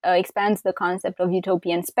expands the concept of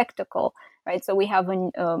utopian spectacle, right? So we have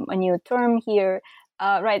a new term here.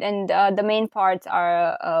 Right, and the main parts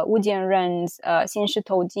are Wu Jianren's 新石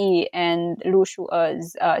头记 and Lu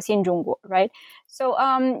Shu'e's 新中国, right? So,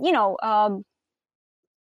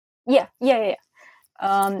 yeah.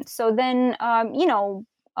 So then,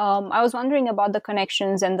 I was wondering about the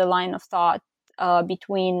connections and the line of thought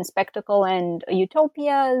between spectacle and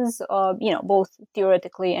utopias, both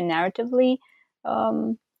theoretically and narratively,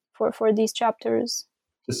 for these chapters.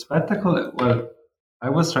 The spectacle, well, I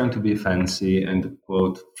was trying to be fancy and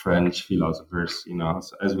quote French philosophers,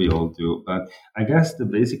 as we all do. But I guess the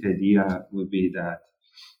basic idea would be that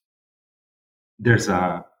there's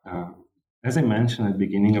as I mentioned at the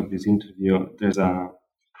beginning of this interview, there's a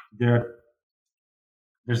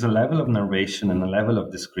level of narration and a level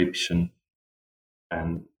of description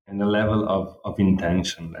and a level of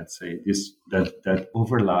intention, let's say, that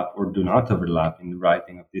overlap or do not overlap in the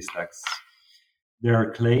writing of these texts. There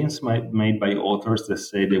are claims made by authors that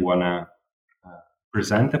say they want to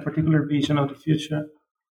present a particular vision of the future.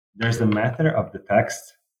 There's the matter of the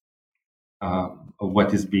text, of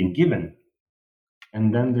what is being given.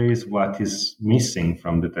 And then there is what is missing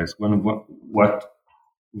from the text. What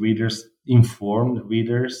readers, informed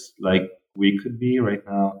readers like we could be right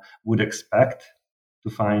now, would expect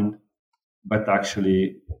to find, but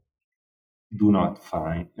actually do not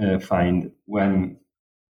find when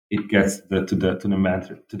it gets to the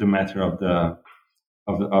matter of the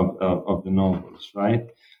novels,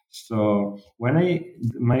 right? So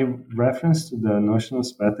my reference to the notion of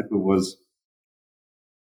spectacle was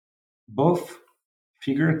both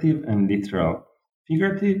figurative and literal.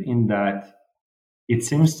 Figurative in that it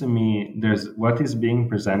seems to me there's what is being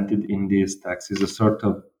presented in this text is a sort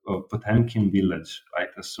of Potemkin village, right?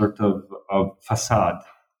 A sort of facade,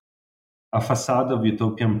 a facade of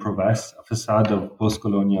utopian prowess, a facade of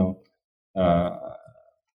post-colonial, of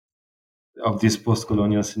these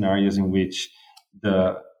post-colonial scenarios in which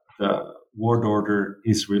the world order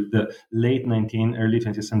is the late 19th, early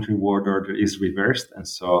 20th century world order is reversed, and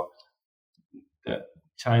so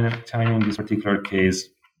China in this particular case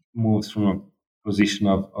moves from a position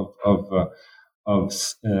of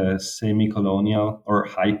semi-colonial or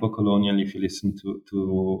hypo-colonial, if you listen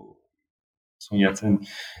to Sun Yat-sen,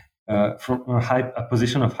 from a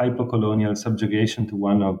position of hypo-colonial subjugation to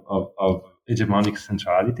one of hegemonic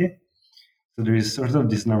centrality. So there is sort of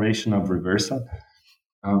this narration of reversal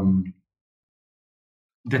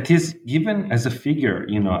that is given as a figure,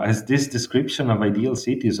 as this description of ideal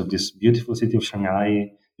cities, of this beautiful city of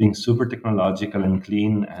Shanghai being super technological and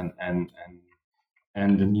clean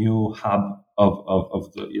and the new hub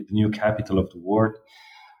of the new capital of the world.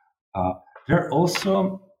 There are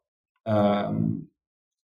also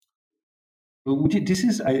this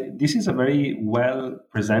is a very well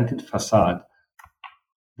presented facade.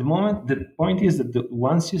 The point is that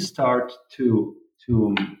once you start to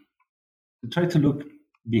try to look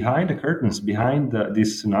behind the curtains, behind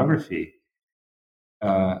this scenography,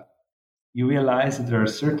 you realize that there are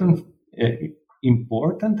certain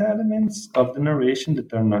important elements of the narration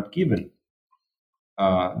that are not given,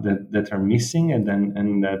 that are missing, and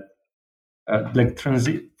that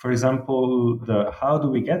for example, how do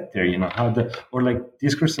we get there?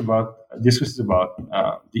 Discourses about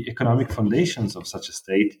the economic foundations of such a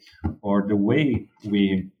state, or the way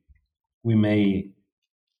we may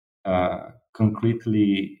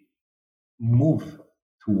concretely move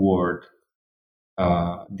toward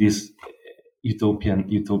this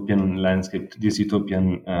utopian landscape, this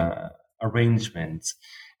utopian arrangements.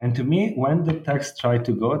 And to me, when the text tried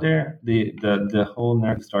to go there, the whole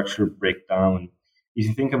narrative structure break down. If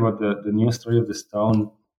you think about the new story of the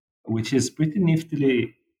stone, which is pretty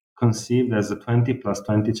niftily conceived as a 20 plus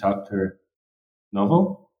 20 chapter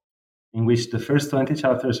novel, in which the first 20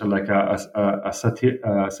 chapters are like a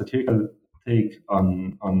satirical take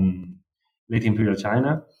on late imperial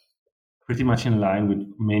China, pretty much in line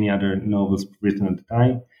with many other novels written at the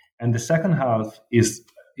time. And the second half is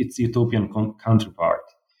its utopian counterpart.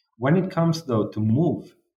 When it comes, though, to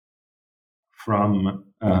move from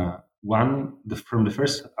the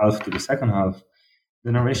first half to the second half,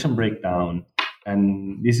 the narration breakdown,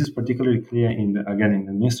 and this is particularly clear in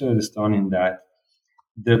the new story of the stone, in that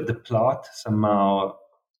the plot somehow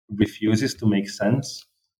refuses to make sense.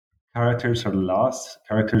 Characters are lost.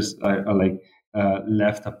 Characters are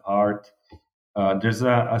left apart. There's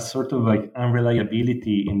a sort of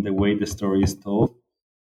unreliability in the way the story is told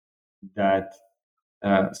that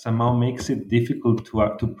somehow makes it difficult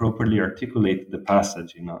to properly articulate the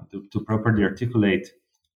passage, to properly articulate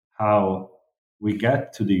how we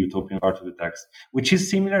get to the utopian part of the text, which is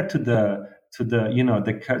similar to the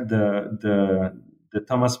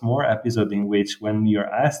Thomas More episode, in which when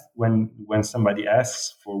somebody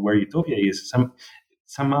asks for where utopia is,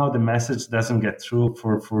 somehow the message doesn't get through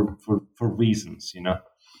for reasons,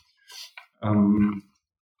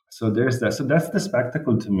 So there's that. So that's the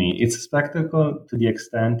spectacle to me. It's a spectacle to the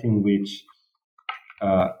extent in which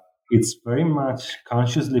it's very much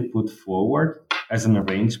consciously put forward as an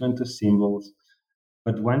arrangement of symbols.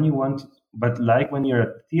 But when you're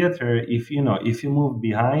at theater, if you move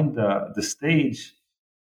behind the stage,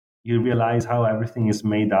 you realize how everything is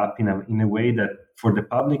made up in a way that for the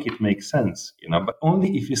public it makes sense, But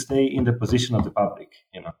only if you stay in the position of the public,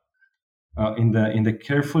 in the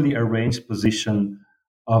carefully arranged position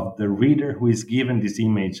of the reader who is given this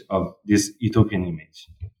image of this utopian image,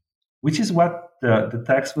 which is what the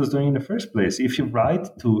text was doing in the first place. If you write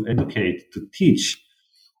to educate, to teach,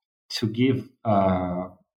 to give,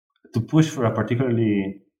 to push for a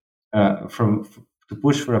particularly to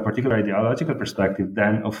push for a particular ideological perspective,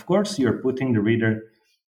 then of course you're putting the reader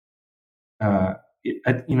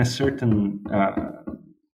in a certain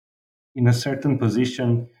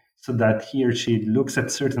position, so that he or she looks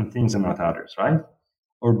at certain things and not others, right?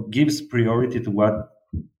 Or gives priority to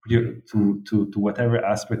whatever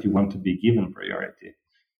aspect you want to be given priority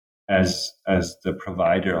as the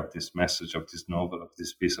provider of this message, of this novel, of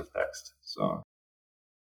this piece of text. So,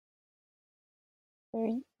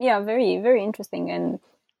 very, very interesting. And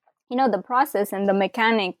the process and the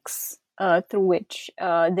mechanics through which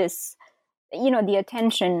this, the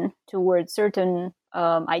attention towards certain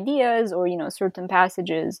ideas or certain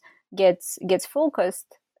passages gets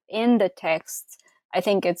focused in the text, I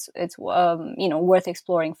think it's worth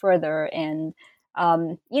exploring further. And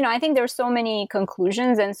I think there's so many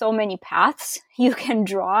conclusions and so many paths you can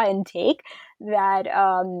draw and take that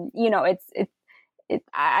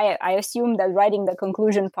I assume that writing the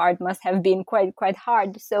conclusion part must have been quite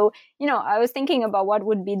hard. So, I was thinking about what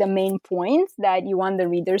would be the main points that you want the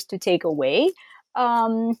readers to take away.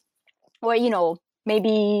 Or,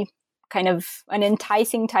 maybe kind of an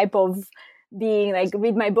enticing type of being like,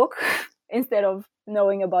 read my book instead of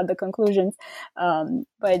knowing about the conclusions.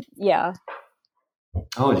 But yeah.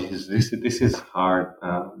 Oh, this is hard.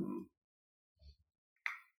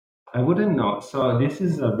 I wouldn't know. So this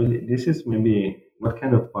is maybe what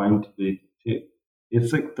kind of point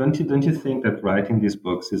it's like, don't you think that writing these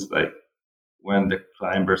books is like when the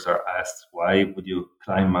climbers are asked, why would you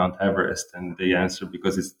climb Mount Everest? And they answer,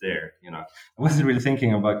 because it's there. I wasn't really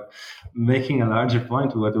thinking about making a larger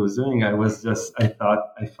point of what I was doing. I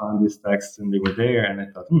thought I found these texts and they were there, and I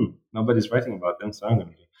thought, nobody's writing about them, so I'm going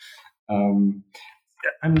to do.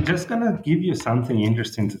 I'm just going to give you something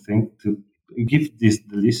interesting to think, to give the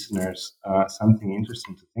listeners something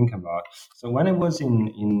interesting to think about. So when I was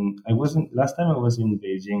last time I was in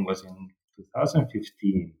Beijing was in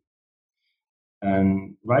 2015.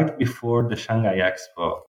 And right before the Shanghai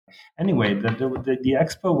Expo. Anyway, the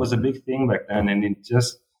Expo was a big thing back then, and it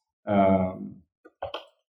just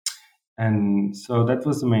and so that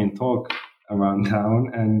was the main talk around town.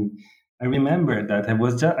 And I remember that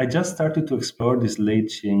I just started to explore this late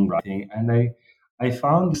Qing writing, and I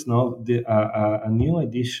found this a new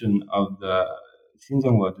edition of the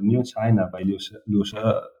Xinjiang, the New China by Liu She,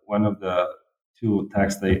 one of the two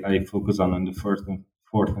texts I focus on the fourth and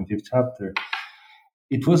fifth chapter.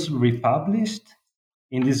 It was republished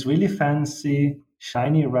in this really fancy,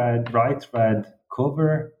 shiny red, bright red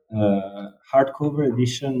cover, hardcover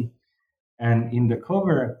edition. And in the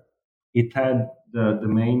cover, it had the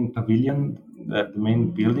main pavilion, the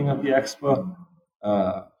main building of the expo.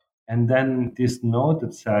 And then this note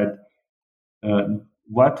that said, I'm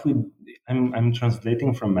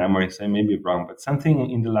translating from memory, so I may be wrong, but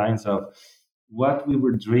something in the lines of what we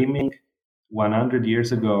were dreaming 100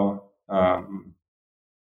 years ago,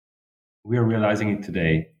 we are realizing it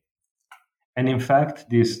today. And in fact,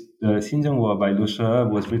 the Xinjiang War by Liu She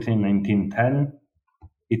was written in 1910.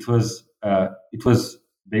 It was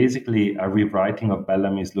basically a rewriting of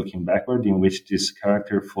Bellamy's Looking Backward, in which this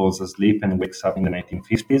character falls asleep and wakes up in the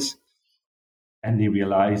 1950s. And he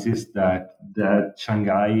realizes that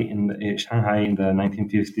Shanghai in the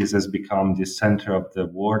 1950s has become the center of the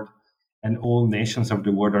world, and all nations of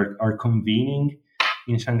the world are convening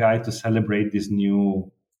in Shanghai to celebrate this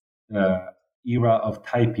new era of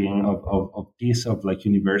Taiping, of peace, of like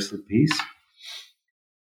universal peace.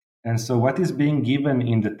 And so what is being given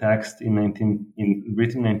in the text written in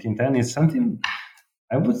 1910 is something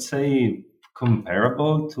I would say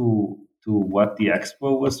comparable to what the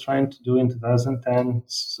Expo was trying to do in 2010.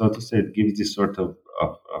 So to say, it gives this sort of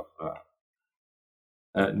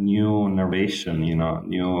new narration,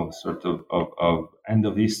 new sort of end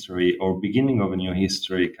of history or beginning of a new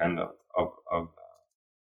history kind of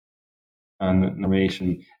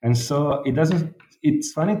narration. And so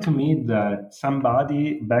it's funny to me that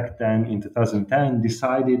somebody back then in 2010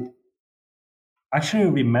 actually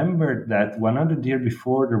remembered that 100 years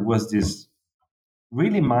before there was this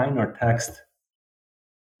really minor text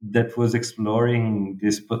that was exploring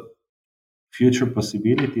these future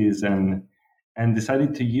possibilities and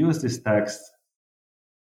decided to use this text,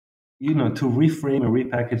 to reframe and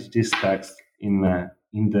repackage this text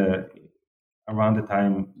around the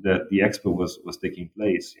time that the expo was taking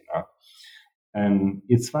place, And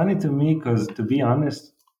it's funny to me because, to be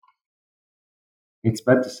honest, it's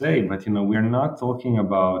bad to say, but, we're not talking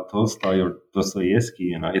about Tolstoy or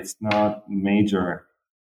Dostoevsky, it's not major.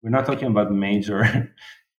 We're not talking about major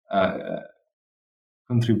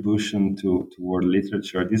contribution to world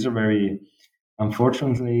literature. These are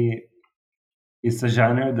unfortunately, it's a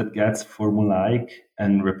genre that gets formulaic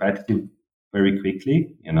and repetitive very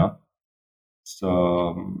quickly,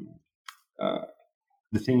 So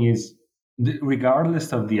the thing is,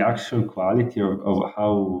 regardless of the actual quality of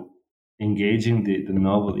how engaging the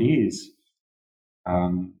novel is,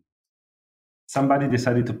 somebody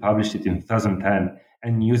decided to publish it in 2010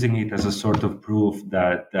 and using it as a sort of proof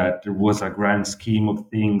that there was a grand scheme of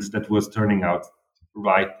things that was turning out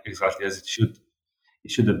right exactly as it should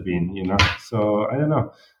have been, So I don't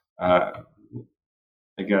know. I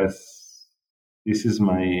guess this is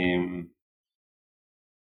my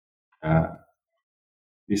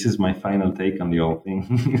final take on the whole thing.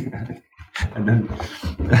 And then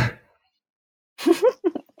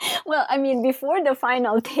Well, I mean, before the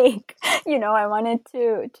final take, I wanted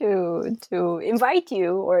to invite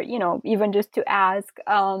you, or even just to ask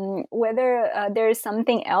whether there's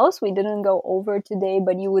something else we didn't go over today,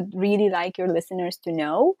 but you would really like your listeners to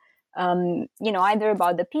know. Either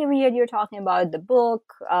about the period you're talking about, the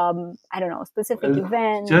book, I don't know, specific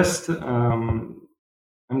events. Just, I'm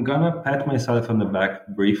gonna pat myself on the back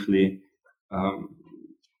briefly.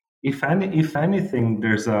 If anything,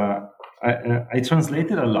 there's I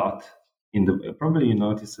translated a lot in the. Probably you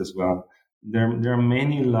noticed as well. There are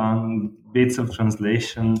many long bits of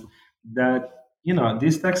translation that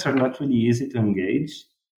these texts are not really easy to engage,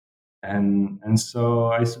 and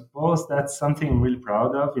so I suppose that's something I'm really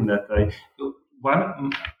proud of. In that I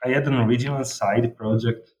had an original side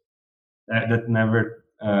project that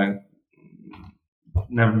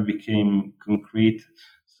never became concrete.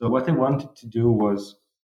 So what I wanted to do was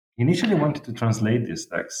initially wanted to translate these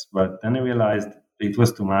texts, but then I realized it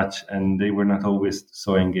was too much and they were not always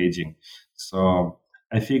so engaging. So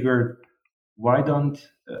I figured, why don't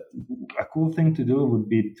a cool thing to do would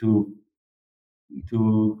be to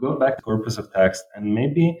go back to corpus of text and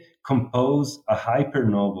maybe compose a hyper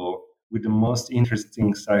novel with the most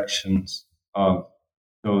interesting sections of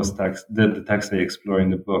those texts, the texts I explore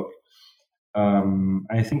in the book.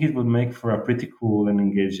 I think it would make for a pretty cool and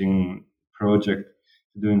engaging project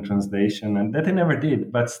doing translation, and that I never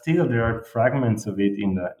did. But still, there are fragments of it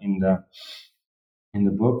in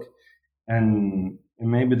the book, and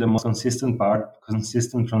maybe the most consistent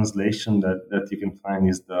translation that you can find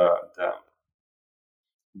is the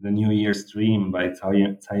New Year's Dream by Tsai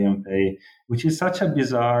Ying-pei, which is such a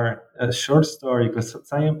bizarre short story, because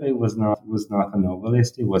Tsai Ying-pei was not a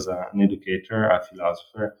novelist. He was an educator, a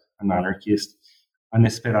philosopher, an anarchist, an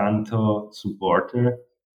Esperanto supporter.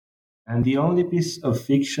 And the only piece of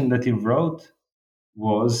fiction that he wrote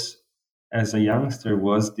was, as a youngster,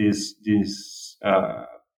 was this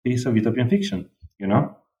piece of utopian fiction,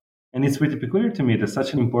 And it's pretty peculiar to me that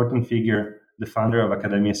such an important figure, the founder of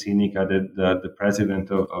Academia Sinica, the president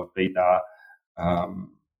of Beida,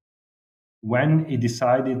 when he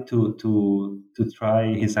decided to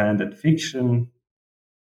try his hand at fiction,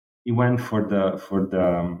 he went for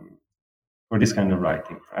this kind of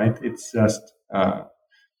writing, right? It's just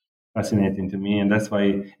fascinating to me, and that's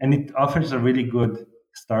why. And it offers a really good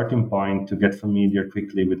starting point to get familiar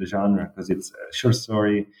quickly with the genre, because it's a short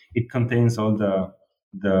story. It contains all the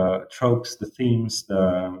tropes, the themes,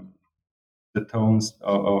 the tones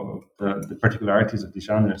of the particularities of the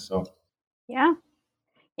genre. So yeah,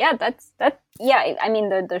 that's. Yeah, I mean,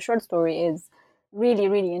 the short story is really,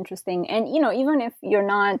 really interesting, and even if you're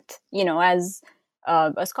not as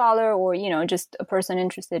a scholar or just a person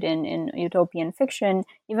interested in utopian fiction,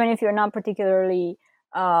 even if you're not particularly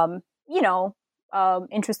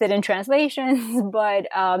interested in translations, but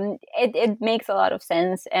it makes a lot of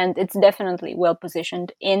sense, and it's definitely well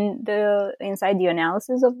positioned inside the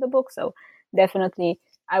analysis of the book. So definitely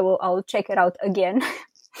I'll check it out again.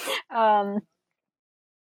 To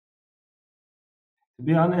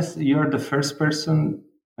be honest, you're the first person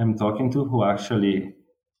I'm talking to who actually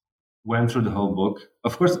went through the whole book.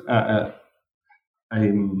 Of course,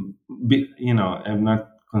 I'm not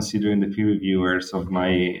considering the peer reviewers of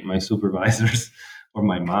my supervisors or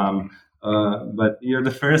my mom, but you're the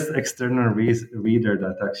first external reader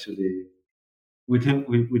that actually with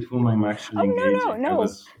whom I'm actually engaging. No. I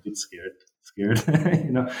was a bit scared.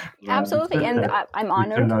 Absolutely, and I'm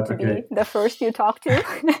honored to be the first you talk to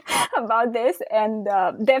about this, and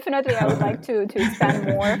definitely I would like to expand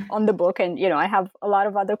more on the book, and I have a lot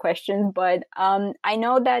of other questions, but I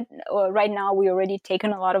know that right now we already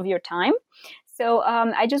taken a lot of your time, so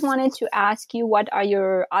I just wanted to ask you, what are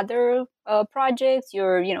your other projects,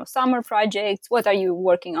 your summer projects? What are you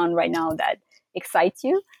working on right now that excites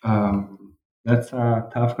you? That's a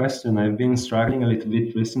tough question. I've been struggling a little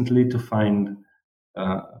bit recently to find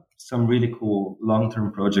some really cool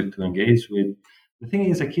long-term project to engage with. The thing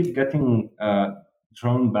is, I keep getting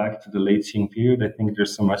drawn back to the late Qing period. I think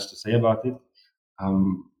there's so much to say about it.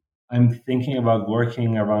 I'm thinking about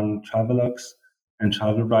working around travelogues and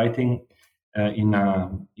travel writing in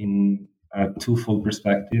a twofold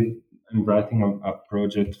perspective. I'm writing a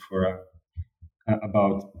project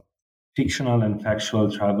about fictional and factual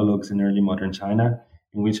travelogues in early modern China,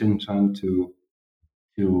 in which I'm trying to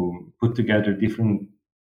put together different.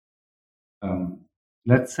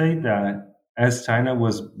 Let's say that as China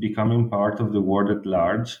was becoming part of the world at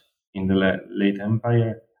large in the late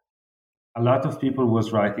Empire, a lot of people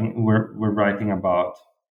were writing about.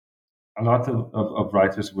 A lot of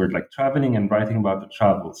writers were like traveling and writing about the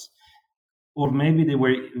travels, or maybe they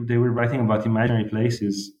were writing about imaginary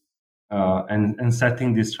places and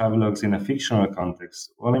setting these travelogues in a fictional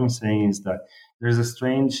context. What I'm saying is that there's a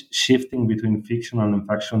strange shifting between fictional and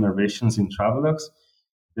factual narrations in travelogues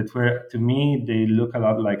that were, to me, they look a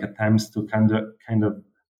lot like attempts to kind of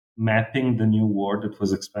mapping the new world that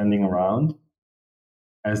was expanding around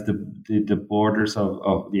as the borders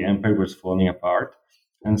of the empire was falling apart.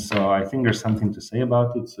 And so I think there's something to say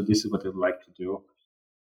about it. So this is what I'd like to do.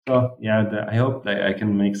 So yeah, I hope that I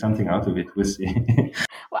can make something out of it. We'll see.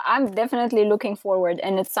 Well, I'm definitely looking forward.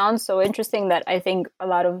 And it sounds so interesting that I think a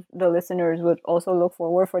lot of the listeners would also look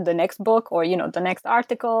forward for the next book or, the next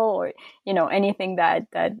article or, anything that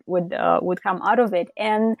would come out of it.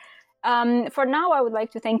 And for now, I would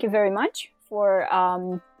like to thank you very much for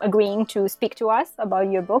agreeing to speak to us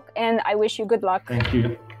about your book. And I wish you good luck. Thank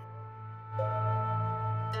you.